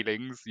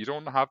feelings, you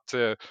don't have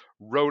to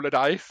roll a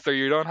dice or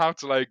you don't have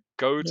to like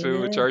go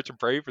to a yeah, church and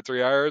pray for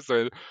 3 hours,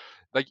 or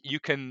like you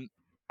can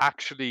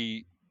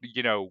actually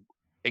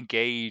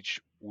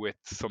engage with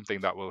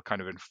something that will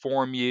kind of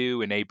inform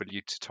you, enable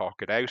you to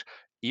talk it out.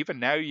 Even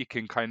now you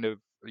can kind of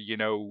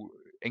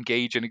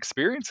engage in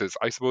experiences.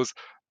 I suppose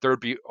there would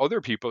be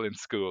other people in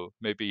school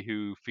maybe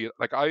who feel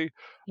like I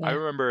Yeah.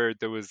 remember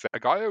there was a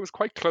guy I was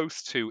quite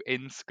close to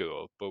in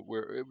school, but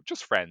we're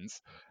just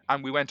friends,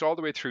 and we went all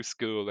the way through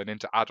school and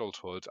into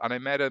adulthood, and I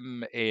met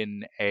him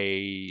in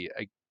a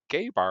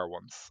gay bar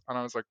once, and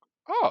I was like,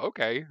 oh,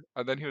 okay.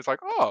 And then he was like,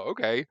 oh,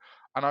 okay.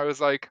 And I was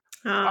like,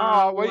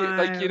 Oh, oh, wait,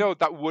 like, wow.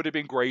 that would have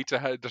been great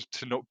to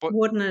know, but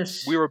Wouldn't it?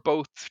 we were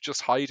both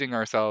just hiding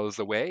ourselves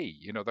away,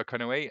 that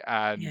kind of way.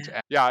 And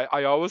Yeah. yeah,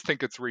 I always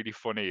think it's really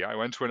funny. I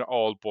went to an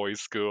all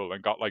boys school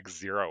and got like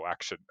zero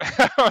action.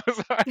 I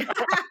was like,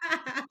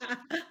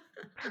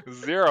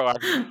 zero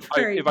action.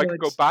 Very If I could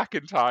good. go back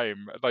in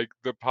time, like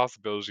the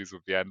possibilities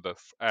would be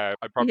endless.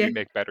 I'd Yeah. probably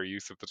make better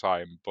use of the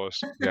time. But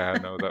yeah,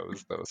 no, that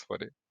was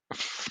funny.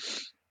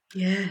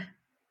 Yeah.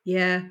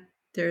 Yeah.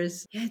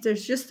 There's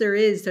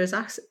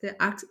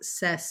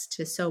access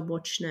to so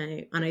much now.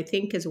 And I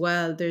think as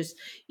well, there's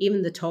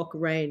even the talk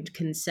around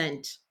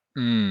consent,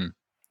 Mm,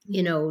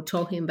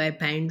 talking about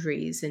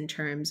boundaries in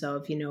terms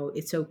of,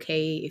 it's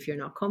okay if you're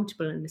not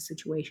comfortable in a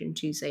situation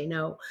to say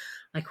no.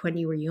 Like when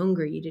you were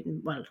younger, you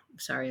didn't, well,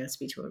 sorry, I'll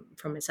speak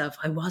for myself.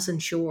 I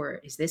wasn't sure,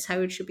 is this how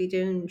it should be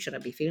doing? Should I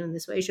be feeling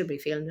this way? Should I be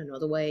feeling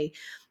another way?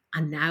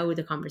 And now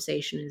the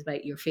conversation is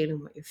about you're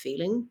feeling what you're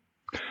feeling.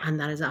 And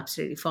that is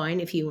absolutely fine.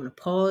 If you want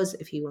to pause,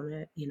 if you want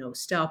to,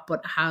 stop,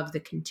 but have the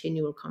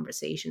continual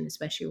conversation,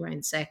 especially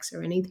around sex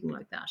or anything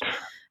like that.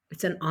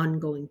 It's an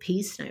ongoing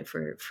piece now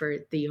for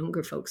the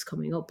younger folks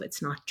coming up.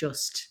 It's not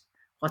just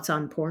what's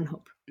on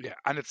Pornhub. yeah,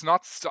 and it's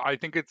not. I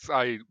think it's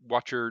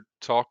what you're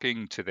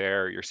talking to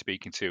there. You're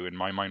speaking to in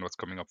my mind. What's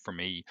coming up for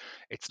me?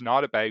 It's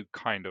not about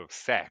kind of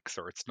sex,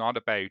 or it's not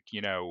about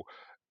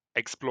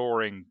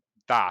exploring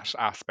that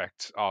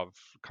aspect of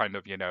kind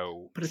of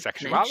But it's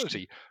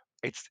connection. sexuality.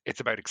 It's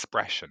about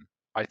expression.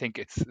 I think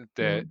it's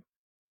the Mm,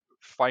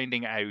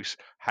 finding out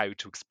how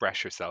to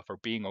express yourself or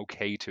being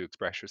okay to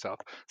express yourself.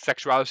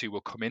 Sexuality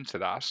will come into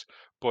that,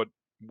 but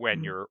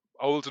when mm, you're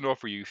old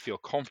enough or you feel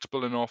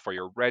comfortable enough or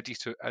you're ready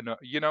to,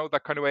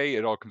 that kind of way,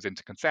 it all comes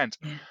into consent.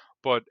 yeah.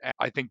 But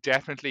I think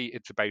definitely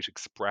it's about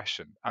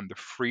expression and the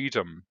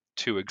freedom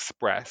to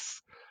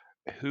express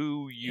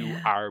who you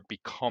Yeah. are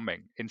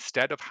becoming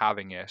instead of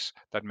having it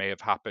that may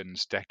have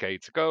happened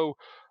decades ago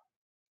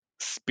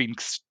being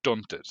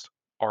stunted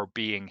or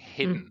being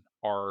Mm, hidden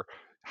or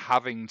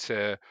having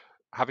to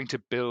having to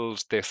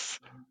build this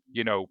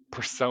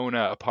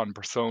persona upon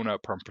persona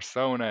upon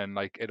persona, and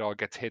like it all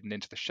gets hidden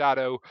into the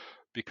shadow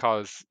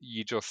because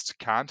you just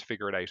can't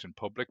figure it out in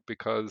public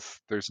because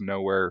there's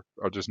nowhere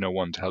or there's no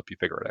one to help you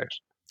figure it out.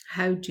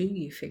 how do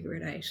you figure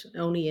it out?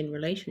 Only in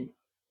relation,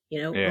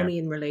 Yeah, only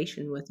in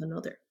relation with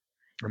another,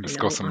 and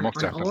discuss them on most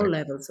all definitely.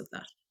 levels of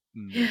that.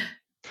 Mm. Yeah.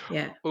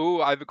 Yeah.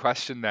 Oh, I have a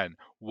question then.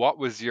 What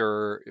was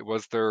your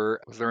was there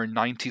a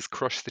 90s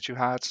crush that you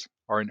had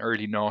or an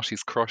early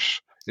noughties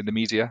crush in the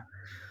media?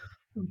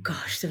 Oh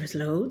gosh, there was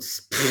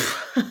loads.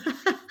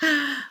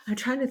 I'm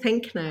trying to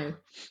think now.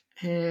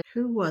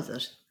 Who was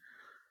it?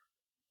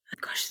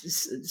 Gosh,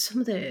 some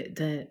of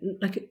the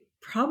like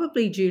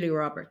probably Julie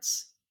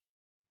Roberts.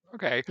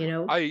 Okay. You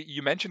know?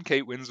 You mentioned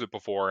Kate Winslet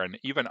before, and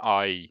even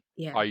I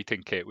Yeah. I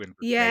think Kate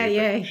Winslet's Yeah, amazing.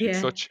 yeah, She's yeah,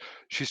 such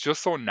she's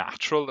just so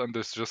natural, and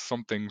there's just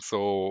something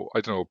so,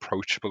 I don't know,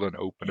 approachable and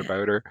open yeah.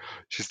 about her.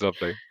 She's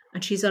lovely.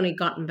 And she's only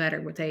gotten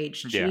better with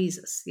age. Yeah,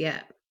 Jesus,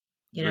 yeah.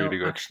 really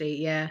good. Actually,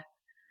 yeah.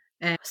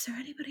 Was there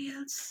anybody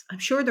else? I'm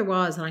sure there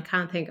was, and I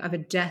can't think. I have a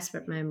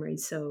desperate memory,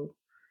 so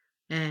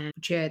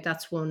but yeah,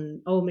 that's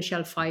one. Oh,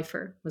 Michelle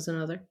Pfeiffer was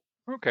another.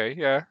 Okay,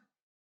 yeah.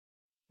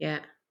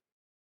 Yeah.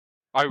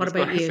 I What was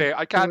about going to you? say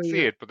I Who can't were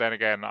see your? it, but then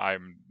again,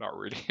 I'm not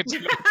really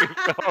into 90s,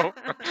 so.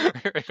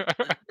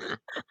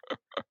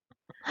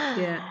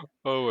 Yeah.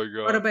 Oh my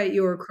What god. about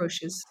your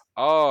crushes?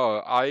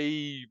 Oh,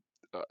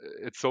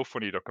 it's so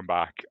funny looking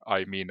back.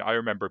 I mean, I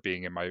remember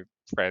being in my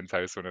friend's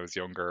house when I was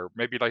younger,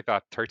 maybe like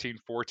that 13,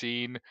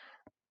 14,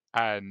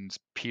 and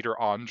Peter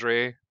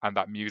Andre and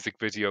that music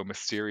video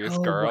Mysterious Oh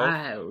Girl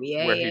wow!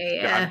 Yeah, where he's yeah,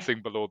 yeah,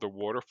 dancing below the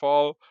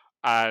waterfall.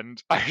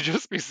 And I'd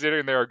just be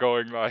sitting there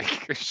going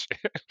like, shit,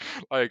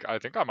 like I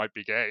think I might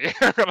be gay.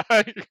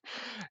 Like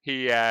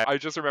I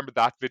just remember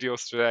that video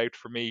stood out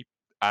for me.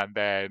 And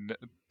then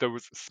there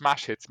was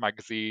Smash Hits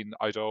magazine.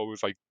 I'd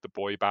always like the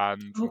boy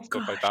bands and Oh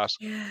stuff like that. gosh,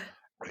 yeah,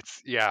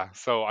 Yeah,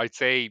 so I'd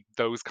say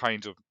those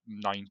kind of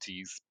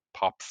 90s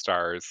pop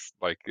stars,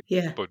 like,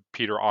 yeah, but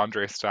Peter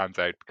Andre stands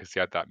out because he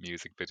had that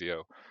music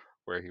video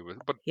where he was,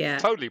 but yeah.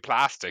 totally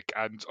plastic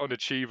and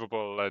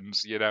unachievable,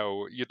 and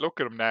you'd look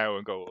at him now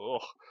and go,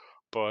 oh,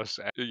 but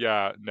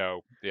yeah,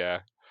 no,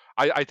 yeah.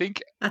 I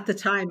think At the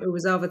time, it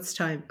was of its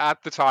time.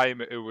 at the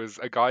time it was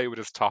a guy with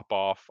his top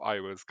off. I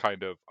was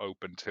kind of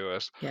open to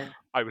it. Yeah,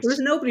 I there was was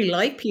nobody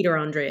like Peter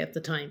Andre at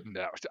the time.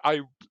 No,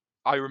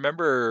 I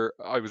remember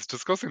I was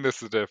discussing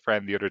this with a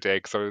friend the other day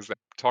because I was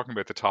talking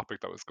about the topic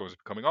that was going to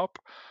be coming up,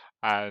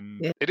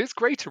 and Yeah, it is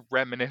great to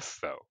reminisce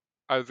though,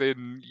 as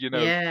in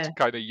yeah.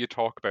 kind of you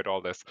talk about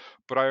all this.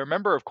 But I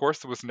remember, of course,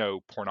 there was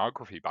no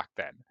pornography back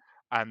then,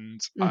 and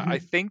I Hmm.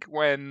 think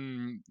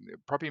when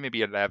probably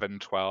maybe 11,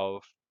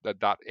 12.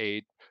 that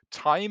age.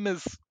 Time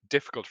is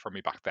difficult for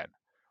me back then.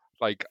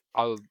 Like,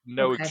 I'll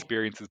know Okay.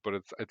 experiences, but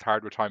it's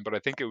hard with time. But I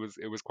think it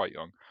was quite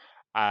young.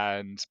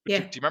 And but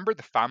do Yeah. you remember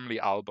the family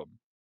album?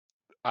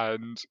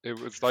 And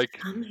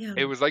Family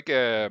it album. was like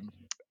a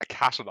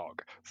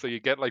catalog. So you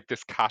get like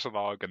this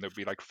catalog, and there'd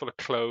be like full of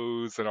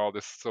clothes and all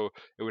this. So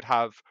it would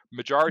have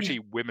Yeah. majority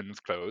women's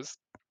clothes,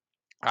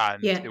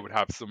 and Yeah. it would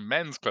have some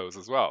men's clothes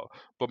as well.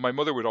 But my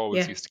mother would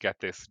always Yeah. used to get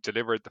this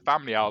delivered. The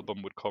family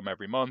album would come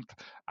every month,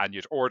 and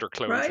you'd order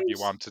clothes if you Right.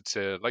 wanted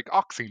to, like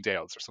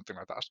Oxingdales or something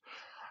like that.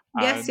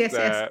 Yes, And yes,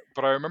 yes.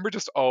 but I remember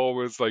just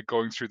always like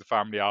going through the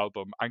family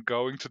album and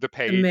going to the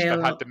The page that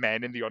had male. the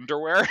men in the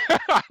underwear.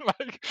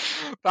 Like,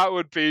 that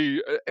would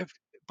be if,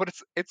 but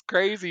it's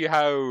crazy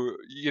how,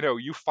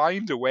 you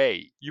find a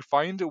way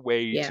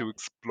Yeah. to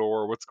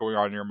explore what's going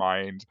on in your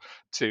mind,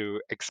 to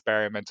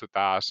experiment with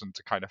that, and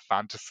to kind of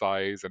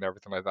fantasize and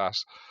everything like that.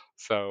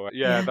 So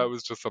yeah, Yeah. that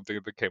was just something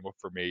that came up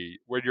for me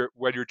when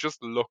you're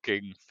just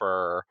looking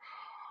for,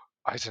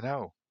 I don't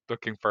know,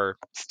 looking for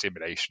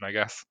stimulation, I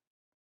guess.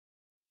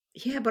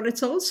 Yeah, but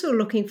it's also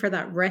looking for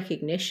that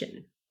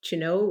recognition.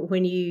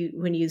 When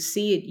you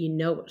see it, you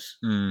know it,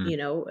 Mm,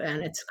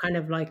 and it's kind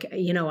of like,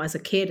 as a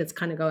kid, it's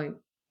kind of going,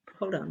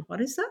 hold on, what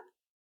is that?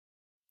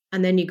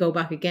 And then you go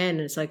back again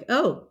and it's like,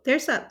 oh,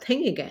 there's that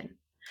thing again.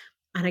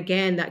 And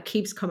again, that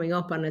keeps coming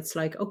up and it's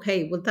like,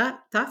 okay, well that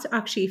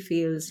actually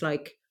feels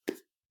like,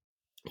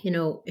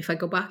 if I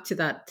go back to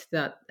that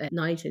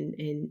night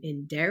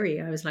in Derry,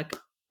 I was like,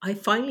 I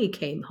finally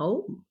came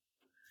home.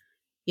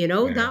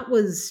 yeah. That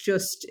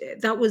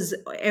was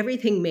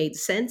everything made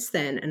sense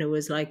then. And it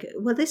was like,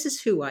 well, this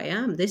is who I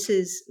am.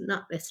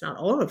 It's not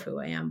all of who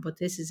I am, but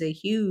this is a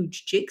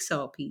huge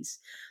jigsaw piece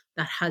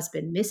that has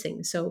been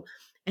missing. So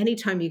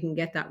anytime you can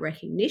get that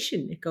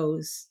recognition, it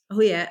goes,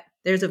 oh, yeah,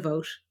 there's a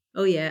vote.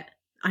 Oh, yeah,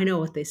 I know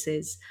what this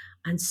is.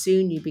 And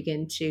soon you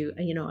begin to,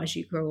 as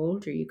you grow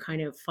older, you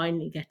kind of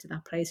finally get to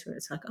that place where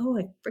it's like, oh,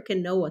 I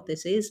freaking know what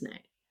this is now,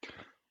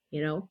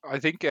 you know? I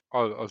think I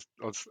don't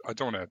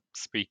want to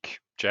speak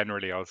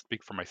generally. I'll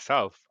speak for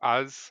myself.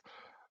 As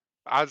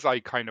I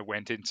kind of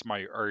went into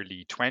my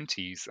early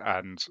 20s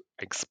and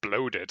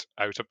exploded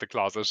out of the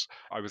closet,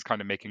 I was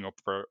kind of making up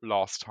for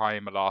lost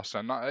time a lot.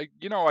 And I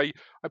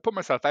put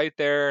myself out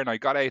there, and I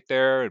got out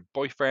there,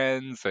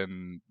 boyfriends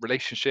and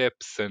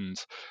relationships, and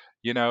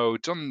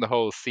done the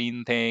whole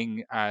scene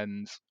thing.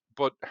 And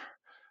but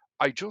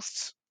I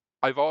just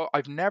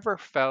I've never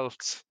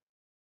felt,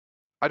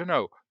 I don't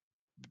know,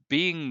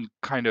 being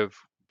kind of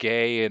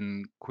gay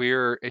and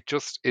queer,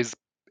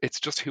 it's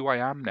just who I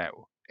am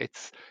now.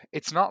 It's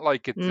not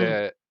like Mm,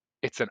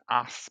 it's an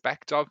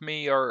aspect of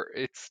me, or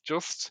it's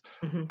just,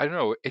 mhm. I don't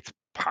know, it's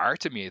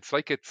part of me. It's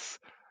like it's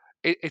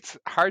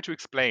hard to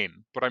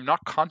explain, but I'm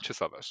not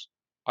conscious of it.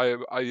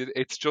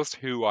 It's just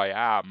who I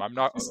am. I'm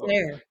not, It's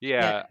there.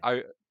 Yeah.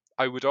 yeah,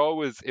 I would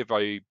always, if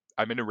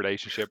I'm in a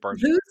relationship, or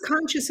Who's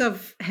conscious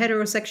of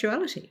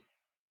heterosexuality?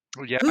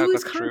 yeah, Who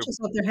is that's true. conscious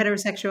of their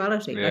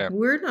heterosexuality? Like, Yeah.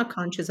 we're not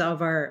conscious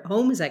of our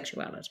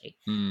homosexuality.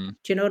 Mm.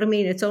 Do you know what I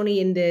mean? It's only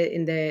in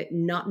the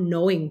not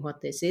knowing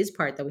what this is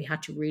part that we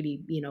had to really,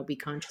 be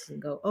conscious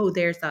and go, oh,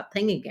 there's that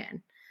thing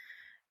again.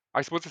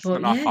 I suppose it's the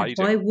But not yeah,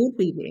 why hiding. would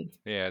we be?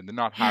 Yeah, the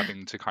not Yeah.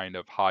 having to kind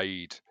of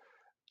hide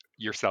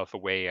yourself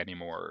away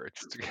anymore.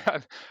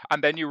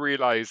 And then you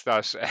realize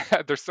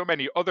that there's so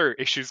many other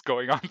issues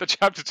going on that you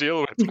have to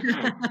deal with.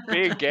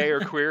 Being gay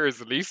or queer is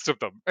the least of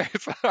them.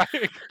 It's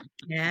like,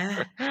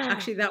 Yeah.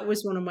 Actually, that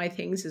was one of my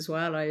things as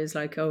well. I was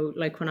like, oh,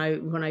 like when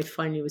I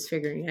finally was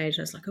figuring it out,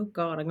 I was like, oh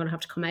God, I'm gonna have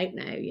to come out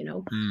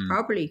now, hmm,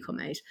 properly come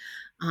out.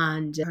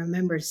 And I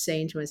remember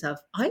saying to myself,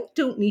 I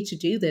don't need to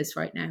do this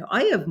right now.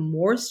 I have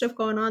more stuff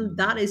going on.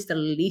 That hmm. is the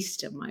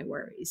least of my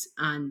worries.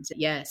 And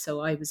yeah,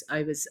 so I was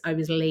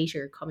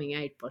later coming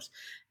out, but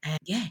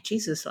yeah,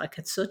 Jesus, like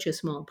it's such a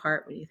small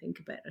part when you think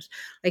about it.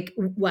 Like,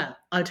 well,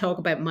 I'll talk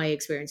about my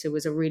experience. It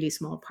was a really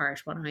small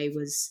part when I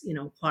was,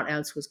 what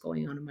else was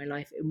going on in my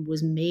life. It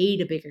was made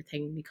a bigger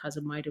thing because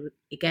of my,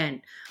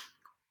 again,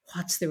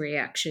 what's the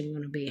reaction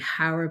going to be?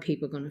 How are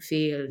people going to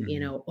feel?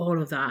 Hmm.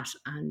 All of that.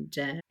 And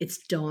it's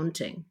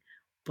daunting.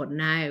 But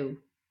now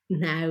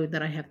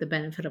that I have the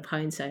benefit of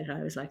hindsight,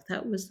 I was like,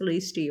 that was the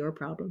least of your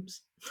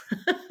problems.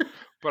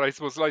 But I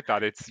suppose like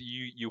that, it's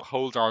you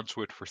hold on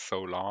to it for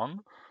so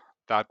long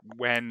that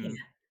Yeah.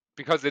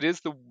 because it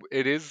is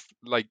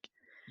like,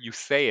 you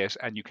say it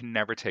and you can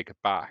never take it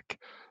back.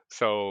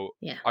 So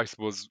Yeah. I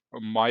suppose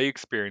my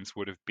experience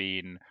would have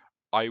been,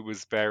 I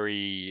was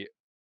very,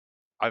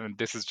 and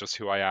this is just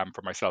who I am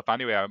for myself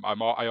anyway.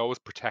 I always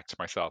protect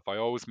myself. I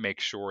always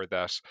make sure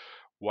that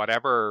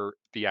whatever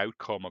the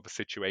outcome of a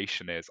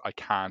situation is, I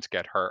can't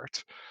get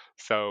hurt.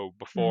 So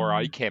before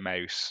I Mm, came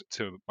out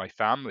to my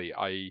family,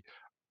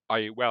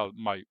 well,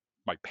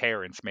 my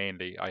parents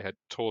mainly, I had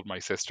told my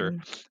sister,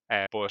 mm.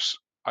 but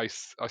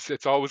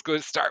it's always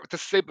good to start with the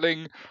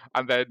sibling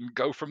and then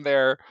go from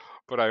there.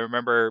 But I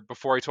remember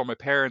before I told my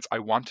parents, I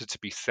wanted to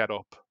be set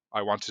up.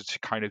 I wanted to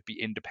kind of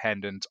be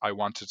independent. I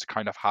wanted to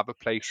kind of have a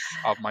place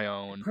of my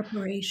The own,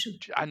 preparation.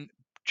 and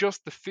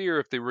just the fear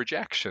of the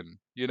rejection,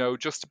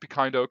 just to be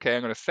kind of, okay,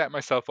 I'm going to set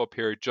myself up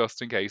here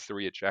just in case the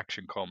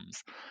rejection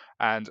comes.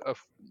 And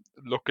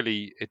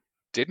luckily it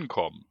didn't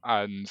come.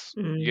 And,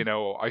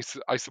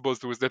 Mm. I suppose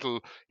there was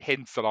little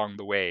hints along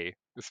the way.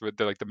 This was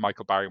the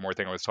Michael Barrymore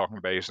thing I was talking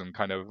about, and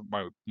kind of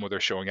my mother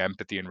showing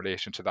empathy in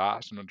relation to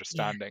that and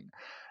Yeah. understanding.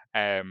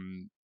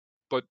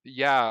 But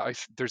yeah,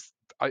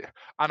 I,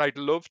 and I'd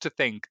love to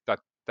think that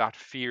that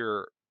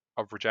fear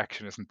of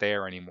rejection isn't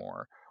there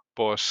anymore.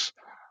 But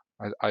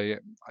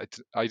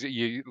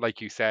you,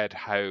 like you said,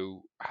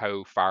 how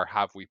far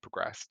have we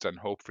progressed? And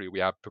hopefully we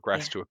have Yeah.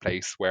 progressed to a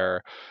place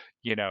where,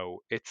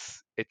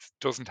 it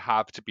doesn't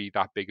have to be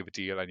that big of a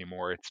deal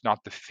anymore. It's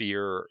not the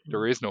fear. There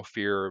Mm. is no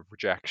fear of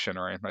rejection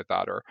or anything like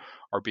that,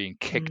 or being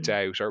kicked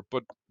Mm. out,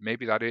 but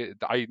maybe that is.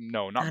 I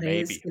no, not That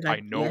is maybe. I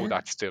like, know yeah,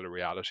 that's still a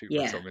reality for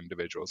yeah, some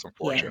individuals, yeah.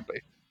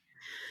 unfortunately.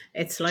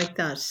 It's like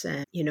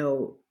that.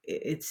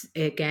 It's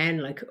again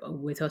like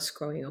with us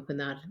growing up in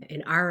that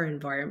in our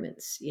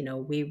environments.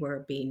 We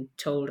were being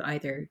told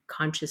either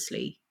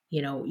consciously,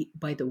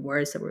 by the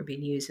words that were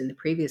being used in the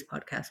previous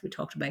podcast. We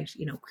talked about,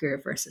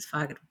 queer versus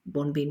faggot,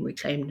 one being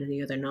reclaimed and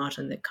the other not,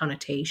 and the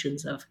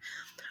connotations of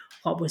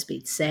what was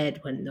being said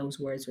when those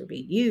words were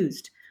being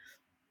used.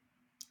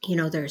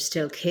 There are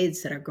still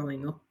kids that are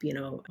growing up,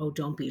 oh,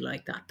 don't be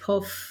like that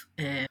puff,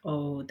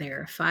 oh,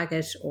 they're a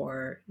faggot,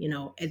 or,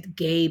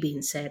 gay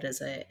being said as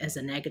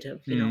a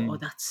negative, oh, Mm,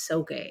 that's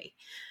so gay.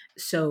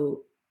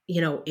 So,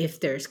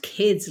 if there's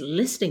kids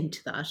listening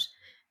to that,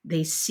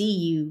 they see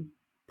you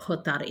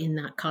put that in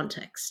that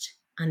context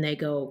and they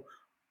go,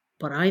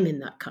 but I'm in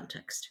that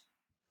context.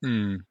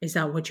 mm, Is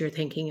that what you're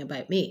thinking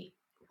about me?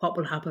 What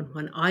will happen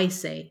when I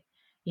say,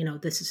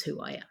 this is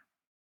who I am?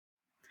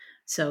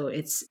 So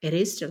it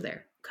is still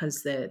there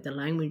because the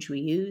language we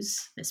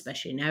use,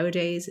 especially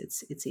nowadays,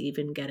 it's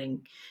even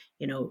getting,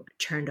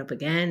 churned up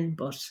again.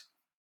 But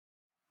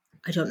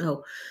I don't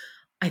know.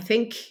 I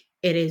think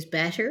it is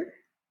better,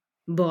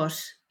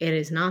 but it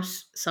is not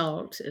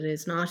solved. It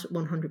is not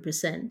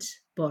 100%.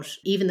 But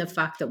even the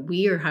fact that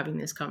we are having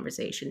this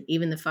conversation,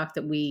 even the fact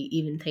that we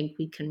even think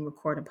we can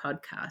record a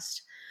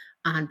podcast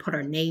and put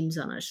our names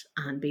on it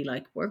and be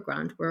like, we're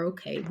grand, we're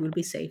okay, we'll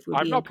be safe, we'll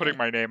I'm be not putting okay.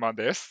 my name on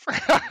this.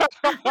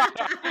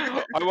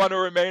 I want to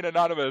remain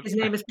anonymous. His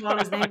name is Paul.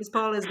 His name is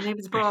Paul. His name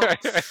is Paul.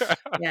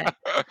 Yeah,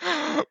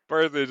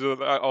 Personally,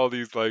 just all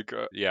these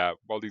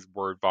all these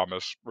word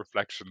vomit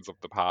reflections of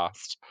the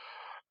past.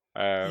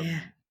 yeah,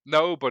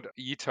 No, but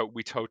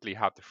we totally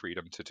have the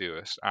freedom to do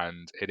it,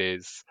 and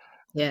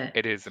yeah.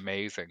 it is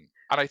amazing.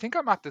 And I think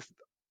I'm at this,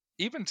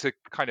 even to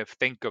kind of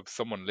think of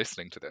someone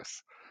listening to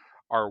this,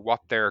 or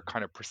what their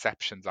kind of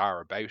perceptions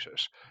are about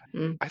it.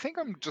 Mm, I think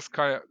I'm just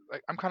kind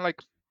of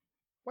like,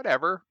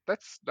 whatever.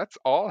 Let's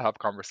all have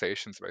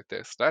conversations about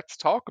this. Let's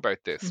talk about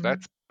this. mm,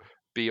 Let's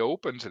be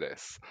open to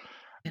this,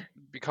 yeah,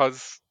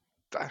 because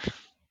that,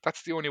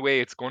 that's the only way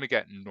it's going to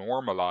get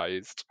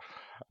normalized.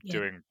 yeah,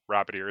 Doing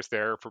rabbit ears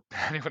there for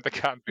anyone that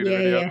can't see the yeah,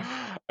 video.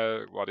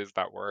 yeah, What is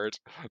that word?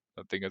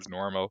 That thing is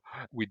normal.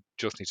 We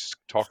just need to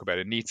talk about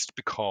it. It needs to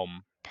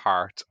become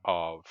part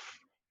of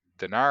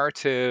the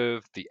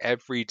narrative, the yeah.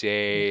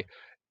 everyday.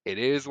 It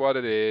is what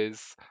it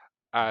is.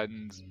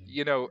 And,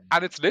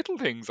 and it's little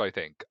things, I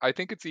think. I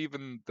think it's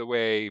even the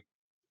way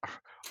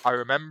I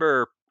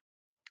remember,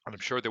 and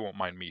I'm sure they won't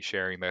mind me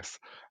sharing this.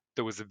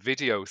 There was a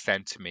video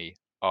sent to me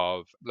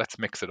of, let's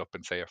mix it up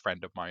and say, a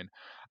friend of mine,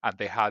 and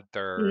they had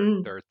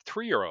Mm, their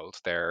 3-year-old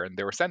there, and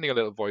they were sending a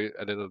little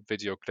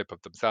video clip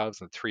of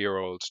themselves and the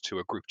 3-year-old to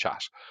a group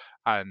chat.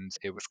 And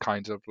it was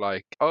kind of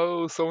like,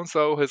 oh, so and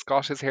so has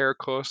got his hair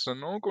cut,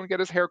 and oh, going to get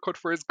his hair cut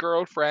for his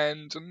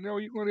girlfriend, and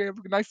you're going to have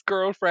a nice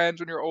girlfriend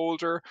when you're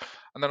older.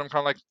 And then I'm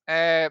kind of like,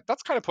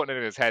 that's kind of putting it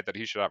in his head that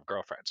he should have a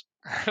girlfriend.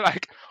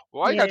 Like,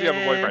 why can't you have a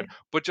yeah, boyfriend?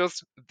 But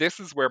just, this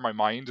is where my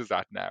mind is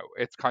at now.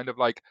 It's kind of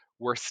like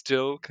we're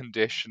still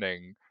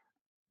conditioning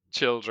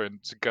children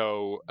to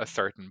go a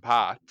certain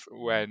path,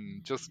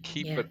 when just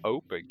keep yeah, it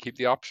open, keep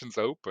the options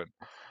open.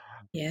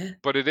 yeah,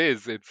 But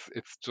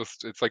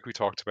it's like we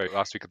talked about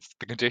last week. It's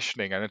the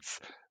conditioning, and it's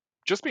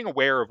just being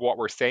aware of what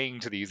we're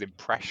saying to these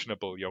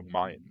impressionable young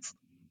minds.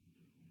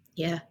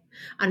 yeah.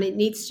 And it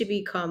needs to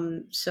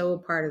become so a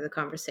part of the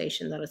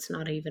conversation that it's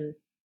not even,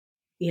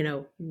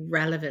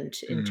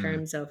 relevant in Mm,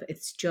 terms of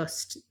it's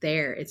just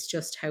there. It's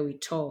just how we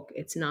talk.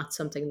 It's not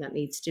something that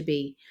needs to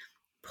be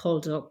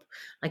pulled up.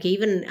 Like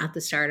even at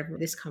the start of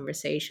this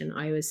conversation,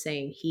 I was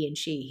saying he and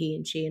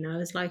she, and I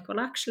was like, well,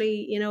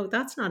 actually,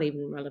 that's not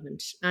even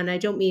relevant. And I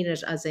don't mean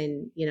it as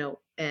in,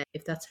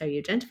 if that's how you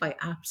identify,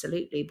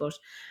 absolutely, but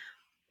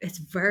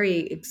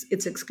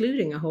it's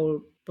excluding a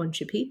whole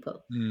bunch of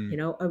people.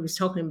 mm, I was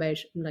talking about,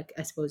 like,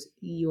 I suppose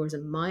yours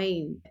and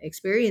mine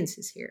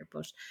experiences here,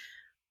 but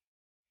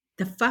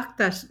the fact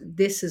that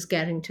this is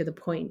getting to the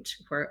point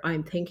where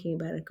I'm thinking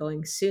about it,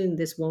 going, soon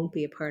this won't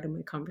be a part of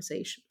my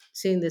conversation.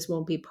 Soon this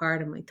won't be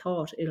part of my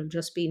thought. It'll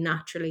just be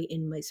naturally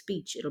in my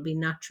speech. It'll be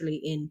naturally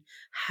in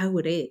how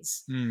it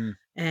is. mm.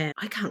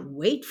 I can't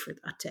wait for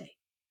that day.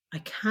 I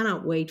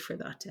cannot wait for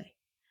that day.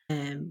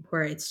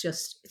 Where it's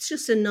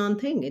just a non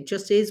thing. It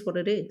just is what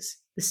it is.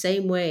 The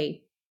same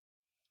way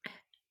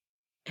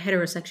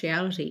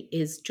heterosexuality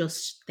is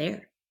just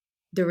there.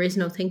 There is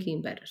no thinking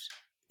about it.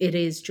 It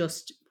is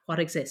just what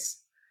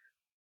exists.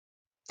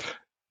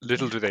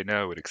 Little Yeah. do they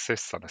know it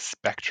exists on a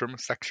spectrum of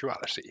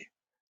sexuality.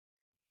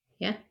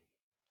 Yeah.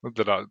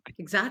 That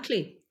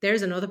Exactly.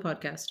 There's another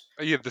podcast.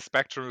 yeah, the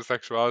spectrum of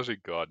sexuality.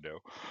 God no.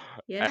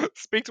 Yeah.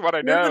 Speak to what I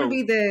You're going to know.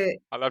 be the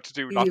I'll have to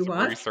do you lots of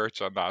what?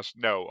 research on that.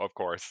 No, of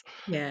course.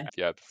 Yeah.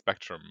 Yeah, the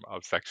spectrum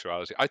of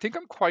sexuality. I think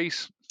I'm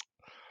quite.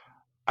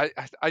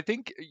 I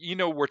think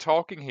we're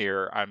talking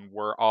here and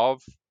we're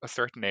of a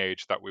certain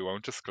age that we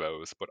won't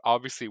disclose, but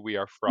obviously we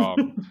are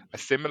from a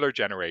similar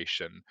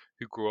generation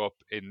who grew up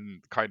in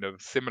kind of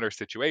similar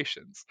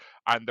situations,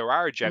 and there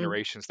are Mm,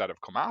 generations that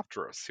have come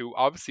after us who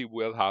obviously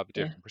will have a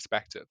yeah. different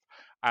perspective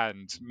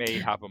and may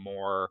have a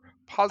more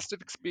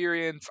positive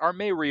experience or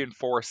may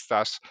reinforce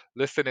that,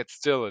 listen, it's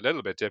still a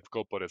little bit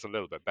difficult but it's a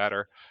little bit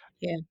better.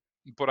 Yeah.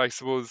 But I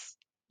suppose,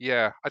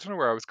 yeah, I don't know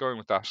where I was going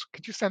with that.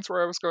 Could you sense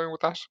where I was going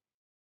with that?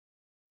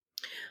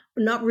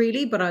 Not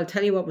really, but I'll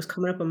tell you what was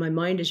coming up in my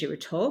mind as you were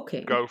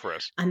talking. Go for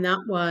it. And that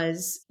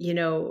was,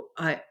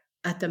 I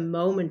at the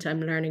moment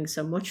I'm learning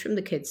so much from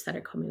the kids that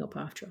are coming up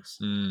after us.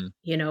 Mm,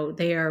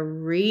 They are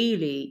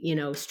really,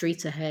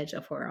 streets ahead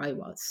of where I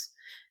was.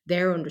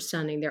 Their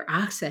understanding, their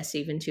access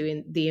even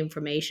to the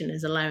information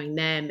is allowing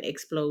them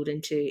explode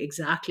into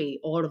exactly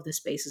all of the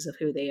spaces of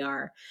who they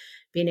are,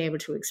 being able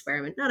to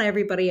experiment. Not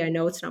everybody, I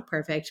know it's not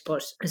perfect,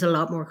 but there's a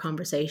lot more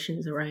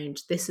conversations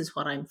around this is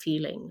what I'm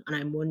feeling. And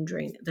I'm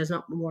wondering, there's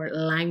not more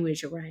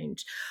language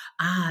around,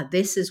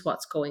 this is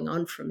what's going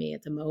on for me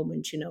at the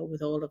moment,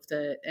 with all of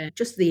the,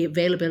 just the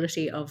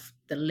availability of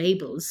the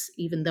labels,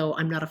 even though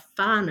I'm not a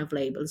fan of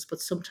labels, but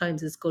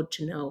sometimes it's good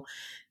to know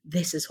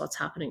this is what's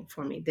happening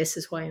for me. This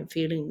is why I'm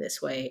feeling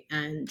this way.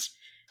 And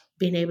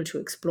being able to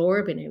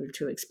explore, being able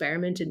to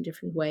experiment in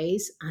different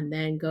ways, and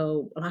then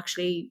go, well,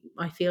 actually,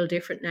 I feel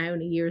different now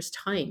in a year's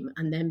time.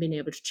 And then being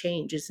able to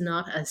change is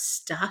not as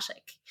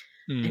static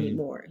mm,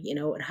 anymore.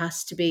 It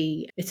has to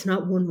be, it's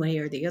not one way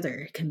or the other.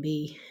 It can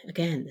be,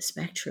 again, the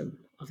spectrum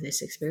of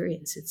this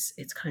experience.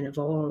 It's kind of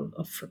all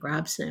up for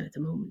grabs now at the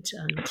moment.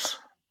 And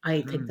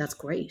I think mm. that's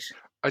great.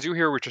 I do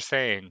hear what you're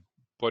saying,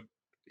 but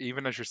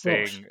even as you're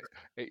But, saying,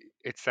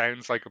 it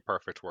sounds like a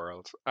perfect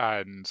world.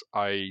 And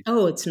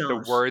oh, it's the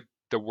not. word,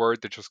 the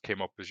word that just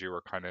came up as you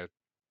were kind of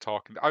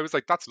talking, I was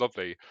like, that's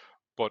lovely,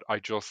 but I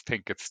just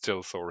think it's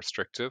still so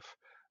restrictive.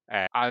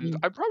 And Mm,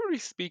 I'm probably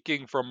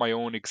speaking from my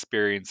own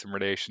experience in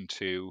relation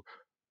to,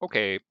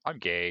 okay, I'm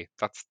gay.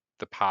 That's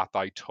the path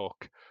I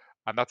took.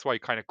 And that's why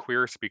kind of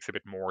queer speaks a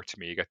bit more to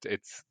me.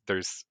 It's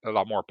there's a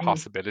lot more mm,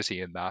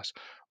 possibility in that.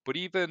 But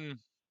even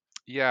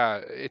yeah,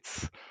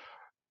 it's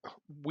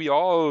we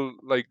all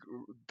like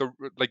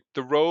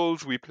the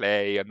roles we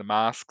play and the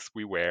masks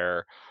we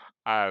wear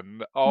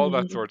and all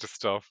that mm, sort of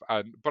stuff.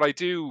 And but I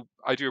do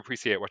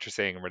appreciate what you're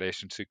saying in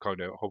relation to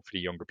kind of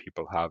hopefully younger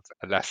people have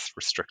a less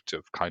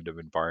restrictive kind of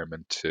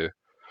environment to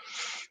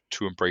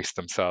embrace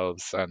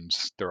themselves and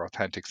their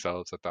authentic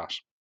selves at that.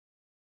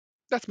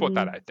 Let's put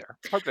that mm. out there.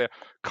 Hopefully,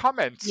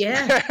 comment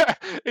Yeah.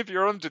 if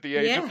you're under the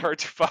age of Yeah.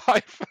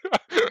 35.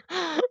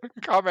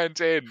 Comment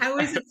in. How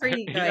is it for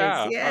you guys? Yeah,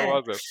 how Yeah.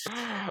 was it?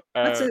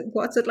 Uh,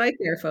 What's it like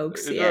there,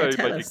 folks? is Yeah, it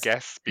tell like a us.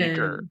 guest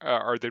speaker,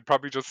 Um, or they'd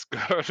probably just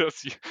go,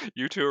 just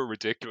you two are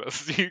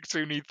ridiculous. You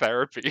two need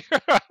therapy.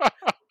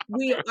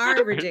 we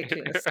are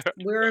ridiculous.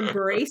 We're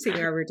embracing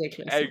our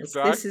ridiculousness.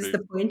 This is Exactly. the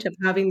point of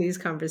having these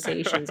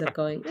conversations of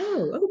going,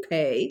 oh,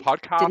 okay. Didn't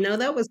know Podcasts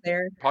that was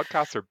there.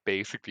 podcasts are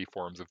basically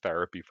forms of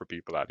therapy for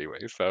people anyway,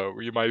 so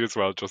you might as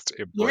well just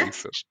Yeah.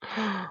 embrace it.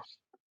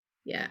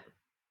 Yeah.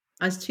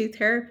 As two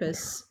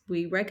therapists,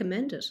 we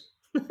recommend it.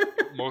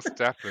 Most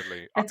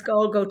definitely. Let's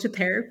all go to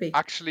therapy.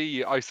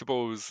 Actually, I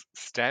suppose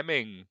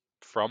stemming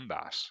from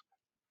that,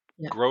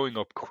 Yeah. growing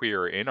up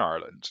queer in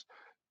Ireland,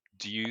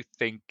 do you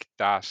think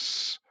that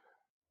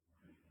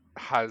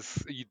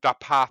that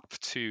path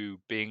to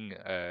being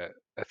a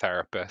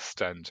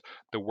therapist and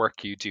the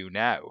work you do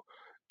now,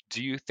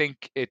 do you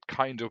think it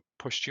kind of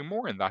pushed you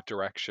more in that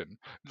direction?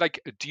 Like,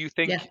 do you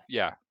Yeah. think,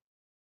 yeah.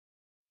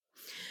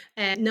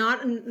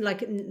 Not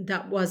like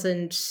that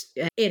wasn't,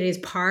 it is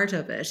part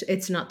of it.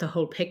 It's not the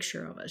whole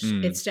picture of it.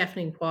 Mm, It's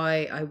definitely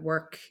why I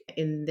work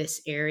in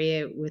this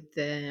area with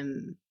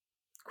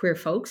queer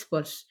folks,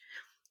 but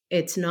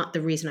it's not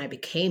the reason I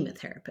became a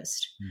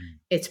therapist. mm,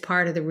 It's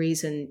part of the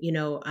reason,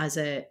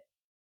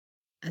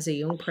 as a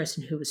young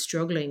person who was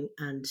struggling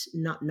and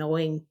not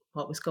knowing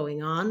what was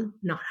going on,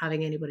 not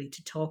having anybody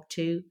to talk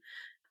to.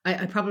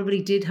 I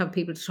probably did have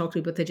people to talk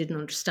to, but they didn't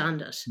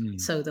understand it.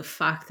 mm, So the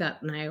fact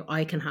that now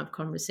I can have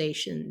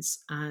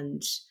conversations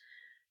and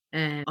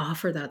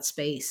offer that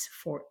space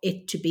for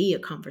it to be a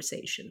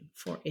conversation,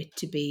 for it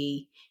to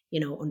be,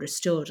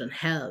 understood and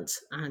held,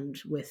 and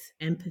with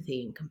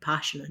empathy and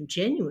compassion and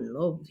genuine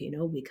love,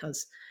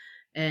 because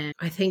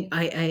I think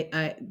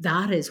I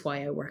that is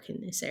why I work in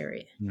this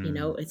area.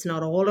 mm. It's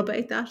not all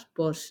about that,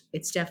 but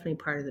it's definitely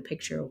part of the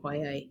picture of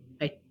why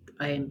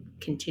I am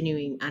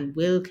continuing and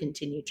will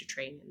continue to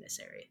train in this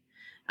area,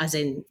 as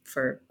in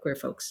for queer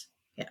folks.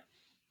 Yeah.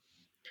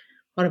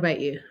 What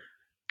about you?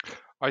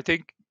 I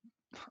think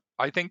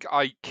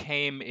I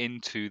came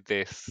into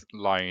this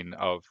line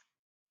of,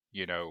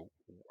 you know,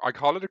 I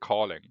call it a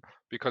calling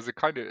because it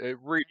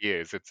really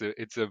is.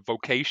 It's a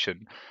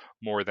vocation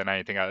more than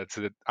anything else.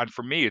 And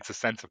for me, it's a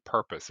sense of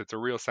purpose. It's a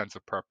real sense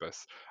of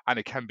purpose, and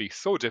it can be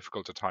so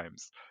difficult at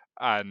times.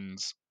 And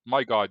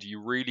my God,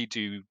 you really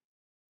do.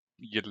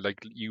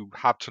 You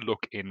have to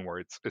look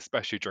inwards,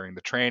 especially during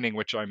the training,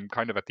 which I'm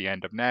kind of at the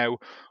end of now.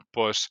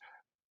 But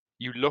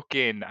you look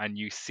in and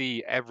you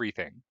see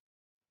everything.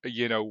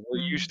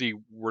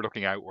 Mm. We're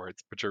looking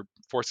outwards, but you're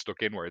forced to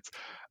look inwards.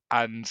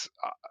 And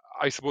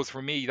I suppose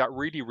for me, that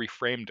really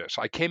reframed it.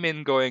 I came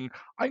in going,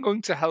 I'm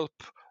going to help,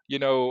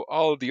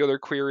 all the other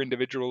queer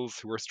individuals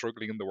who are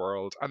struggling in the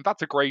world. And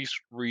that's a great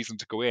reason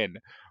to go in.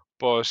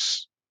 But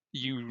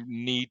you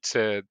need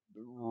to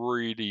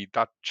really,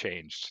 that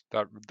changed.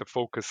 That the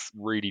focus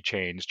really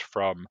changed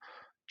from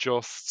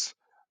just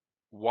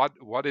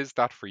what is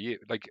that for you?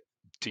 Like,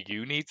 do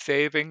you need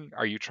saving?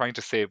 Are you trying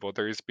to save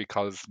others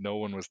because no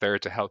one was there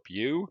to help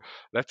you?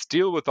 Let's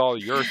deal with all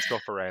your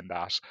stuff around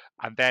that,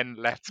 and then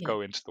let's Yeah.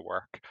 go into the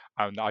work.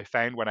 And I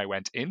found when I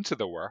went into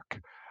the work,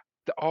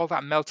 all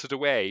that melted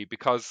away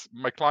because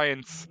my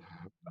clients,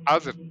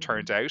 as it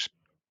turned out,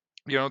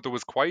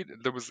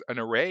 there was an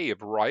array of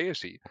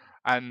variety,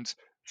 and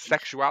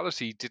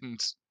sexuality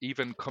didn't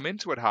even come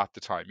into it half the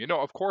time.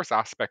 Of course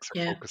aspects are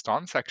Yeah. focused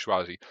on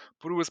sexuality,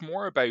 but it was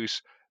more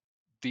about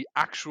the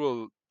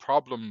actual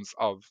problems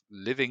of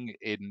living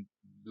in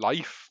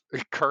life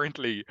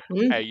currently,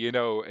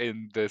 Mm.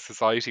 in the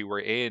society we're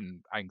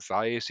in,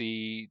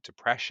 anxiety,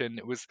 depression.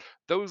 It was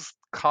those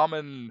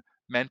common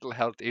mental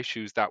health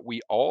issues that we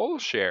all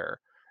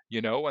share,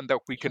 and that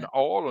we can Yeah.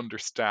 all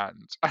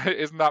understand.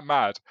 Isn't that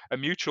mad? A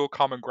mutual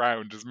common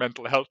ground is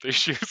mental health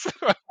issues.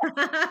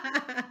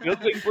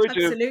 Building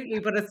bridges. Absolutely,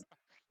 but it's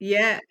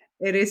yeah,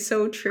 it is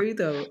so true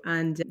though.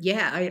 And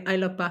yeah, I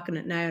look back on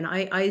it now, and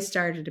I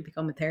started to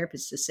become a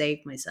therapist to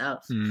save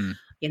myself. Mm,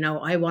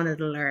 I wanted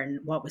to learn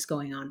what was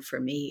going on for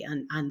me,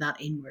 and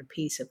that inward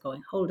piece of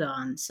going, hold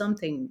on,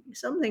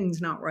 something's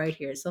not right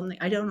here. Something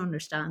I don't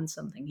understand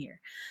something here.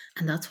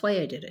 And that's why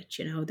I did it.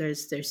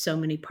 There's so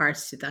many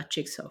parts to that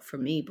jigsaw for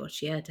me.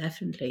 But yeah,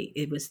 definitely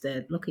it was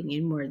the looking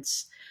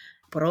inwards.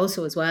 But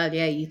also as well,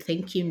 yeah, you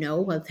think you know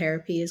what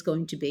therapy is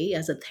going to be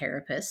as a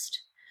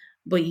therapist,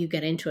 but you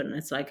get into it and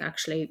it's like,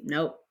 actually,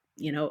 no,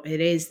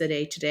 it is the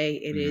day to day.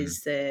 It mm,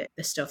 is the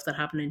stuff that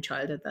happened in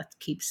childhood that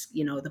keeps,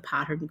 the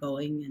pattern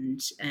going.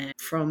 And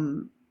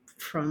from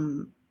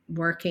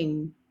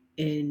working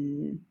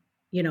in,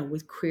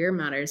 with queer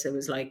matters, it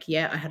was like,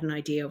 yeah, I had an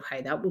idea of how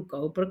that would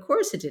go, but of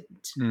course it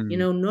didn't.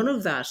 mm. None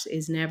of that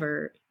is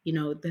never,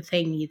 the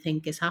thing you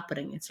think is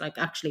happening. It's like,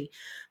 actually,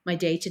 my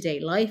day to day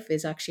life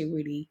is actually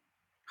really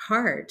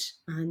hard.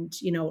 And,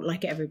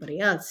 like everybody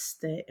else,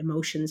 the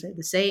emotions are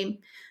the same,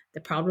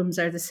 the problems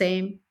are the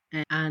same,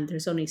 and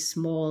there's only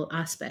small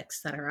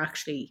aspects that are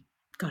actually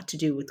got to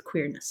do with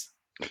queerness.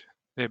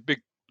 Yeah,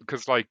 big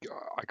because like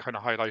I kind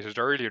of highlighted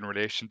earlier in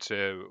relation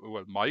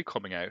to my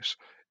coming out,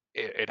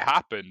 it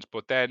happened,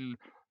 but then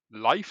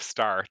life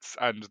starts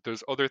and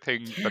there's other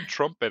things that Yeah.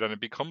 trump it, and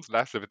it becomes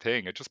less of a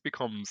thing. It just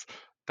becomes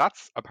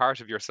that's a part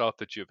of yourself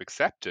that you've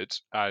accepted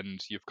and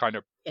you've kind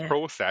of Yeah.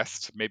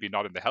 processed, maybe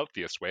not in the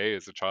healthiest way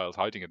as a child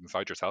hiding it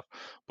inside yourself,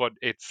 but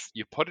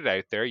you put it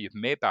out there, you've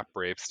made that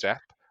brave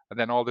step, and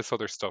then all this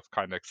other stuff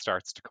kind of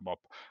starts to come up,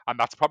 and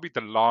that's probably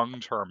the long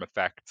term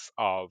effects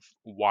of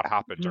what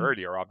happened Mhm.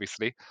 earlier,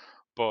 obviously.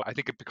 But I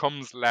think it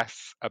becomes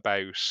less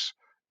about,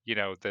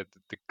 the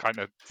kind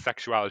of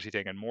sexuality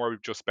thing and more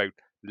just about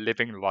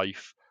living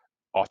life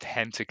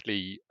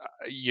authentically,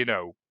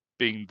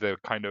 being the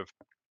kind of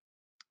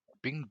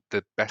being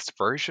the best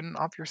version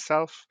of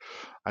yourself.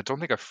 I don't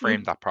think I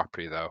framed Mm. that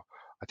properly though.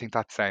 I think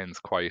that sounds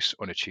quite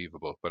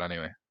unachievable, but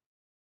anyway.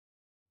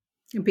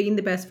 Being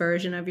the best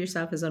version of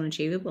yourself is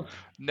unachievable.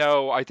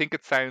 No, I think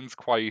it sounds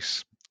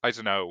quite, I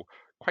don't know,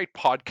 quite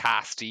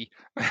podcasty.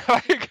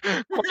 Like,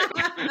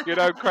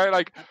 quite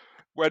like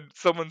when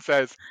someone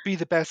says, be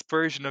the best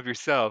version of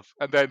yourself,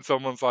 and then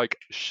someone's like,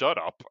 shut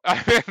up.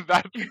 I mean,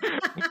 that,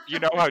 you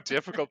know how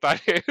difficult that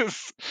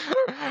is.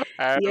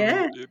 Um,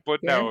 Yeah,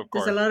 but no, yeah. of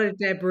There's a course. lot of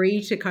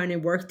debris to kind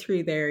of work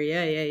through there.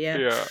 Yeah, yeah, yeah.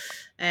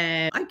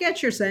 Yeah. I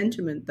get your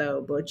sentiment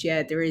though, but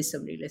yeah, there is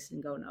somebody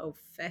listening going, "Oh,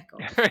 feck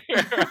off."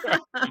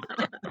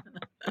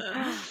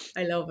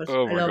 I love it.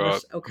 Oh I my love it.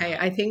 God. Okay,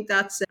 I think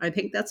that's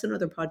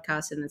another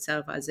podcast in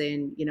itself, as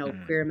in,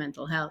 Mm, queer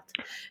mental health,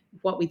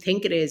 what we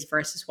think it is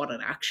versus what it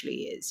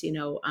actually is.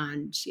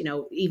 And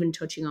even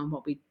touching on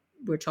what we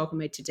were talking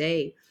about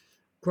today,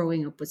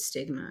 growing up with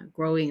stigma,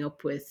 growing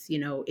up with,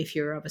 if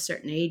you're of a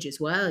certain age as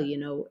well,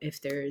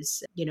 if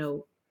there's,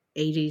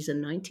 80s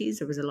and 90s,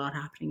 there was a lot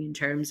happening in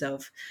terms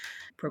of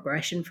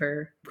progression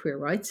for queer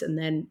rights. And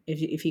then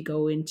if you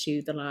go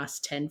into the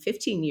last 10,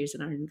 15 years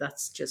in Ireland,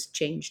 that's just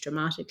changed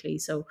dramatically.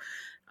 So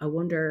I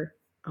wonder,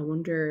 I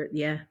wonder,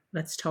 yeah,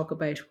 let's talk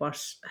about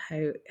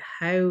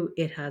how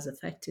it has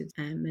affected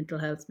mental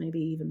health, maybe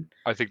even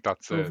I think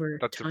that's a over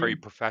very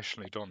time.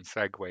 professionally done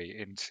segue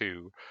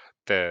into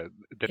the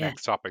Yeah.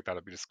 next topic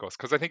that'll be discussed,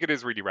 because I think it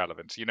is really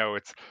relevant.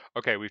 It's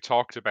okay. We've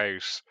talked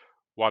about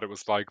what it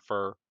was like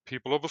for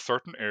people of a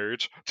certain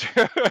age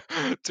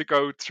to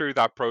go through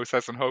that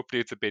process, and hopefully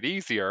it's a bit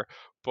easier.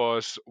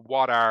 But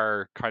what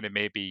are kind of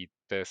maybe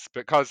this,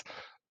 because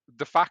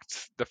the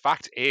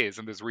fact is,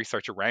 and there's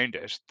research around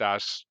it,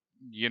 that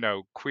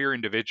queer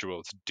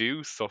individuals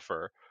do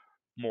suffer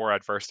more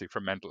adversely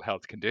from mental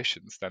health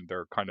conditions than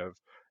their kind of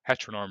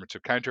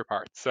heteronormative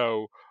counterparts.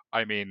 So,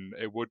 I mean,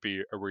 it would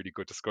be a really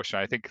good discussion.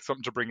 I think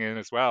something to bring in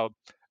as well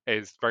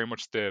is very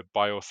much the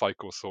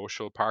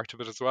biopsychosocial part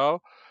of it as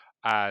well.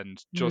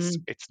 And just,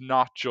 Mm, it's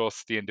not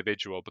just the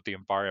individual, but the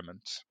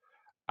environment.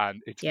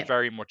 And it's yeah.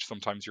 very much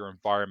sometimes your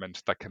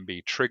environment that can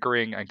be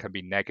triggering and can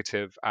be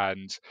negative.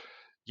 And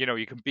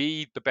you can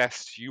be the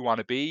best you want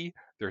to be.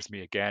 There's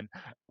me again,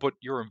 but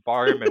your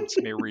environment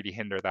may really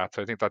hinder that.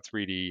 So I think that's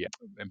really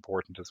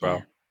important as Yeah.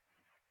 well.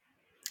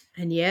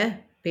 And yeah,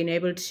 being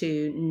able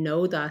to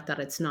know that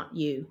it's not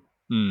you.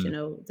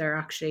 Mm. They're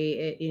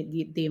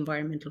actually the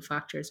environmental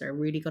factors are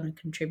really going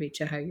to contribute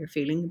to how you're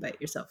feeling about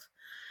yourself,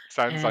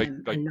 Sounds like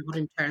and not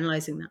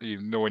internalizing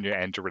when you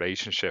end a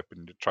relationship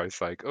and it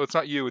tries like, oh, it's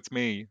not you, it's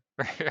me.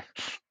 Sorry,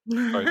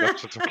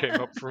 that's that. just what came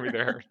up for me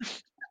there.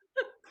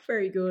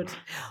 Very good.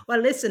 Well,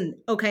 listen,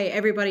 okay,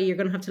 everybody, you're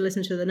going to have to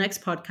listen to the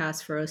next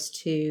podcast for us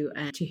to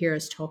hear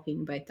us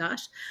talking about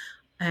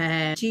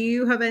that. Do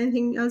you have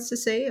anything else to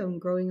say on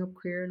growing up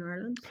queer in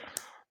Ireland?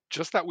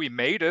 Just that we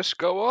made it.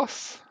 Go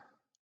us.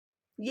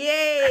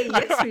 Yay!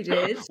 Yes, we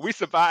did. We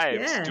survived.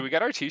 Do Yeah, we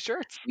get our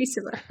t-shirts? we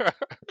survived.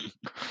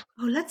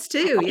 Oh, let's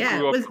do. I Yeah,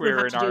 grew up we'll queer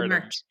have in to do Ireland.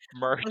 merch.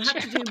 We'll Merch.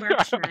 have to do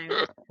merch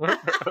now.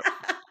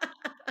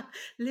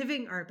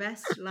 Living our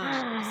best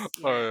lives.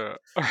 Yeah,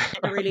 uh,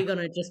 they're really going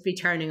to just be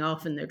turning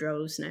off in their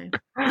droves now.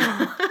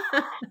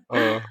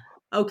 uh,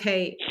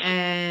 Okay.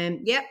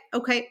 Yeah.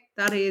 Okay.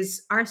 That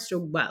is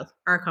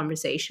our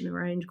conversation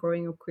around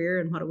growing up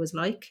queer and what it was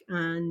like.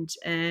 And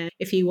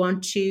if you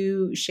want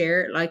to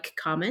share, like,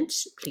 comment,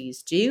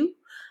 please do.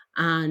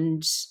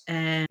 And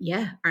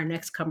yeah, our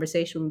next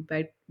conversation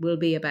will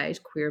be about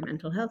queer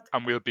mental health.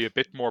 and we'll be a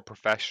bit more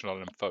professional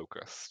and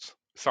focused.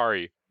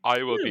 Sorry, I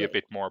will Will be a we?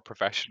 bit more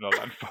professional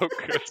and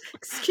focused.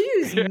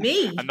 Excuse Yeah, and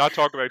me. not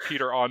talk about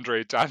Peter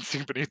Andre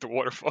dancing beneath the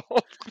waterfall.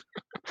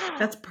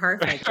 That's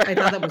perfect. I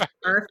thought that was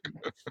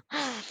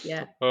perfect.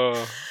 Yeah.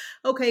 uh,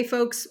 Okay,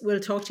 folks. We'll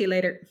talk to you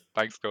later.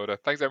 Thanks, Coda.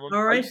 Thanks, everyone.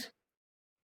 All Bye. right.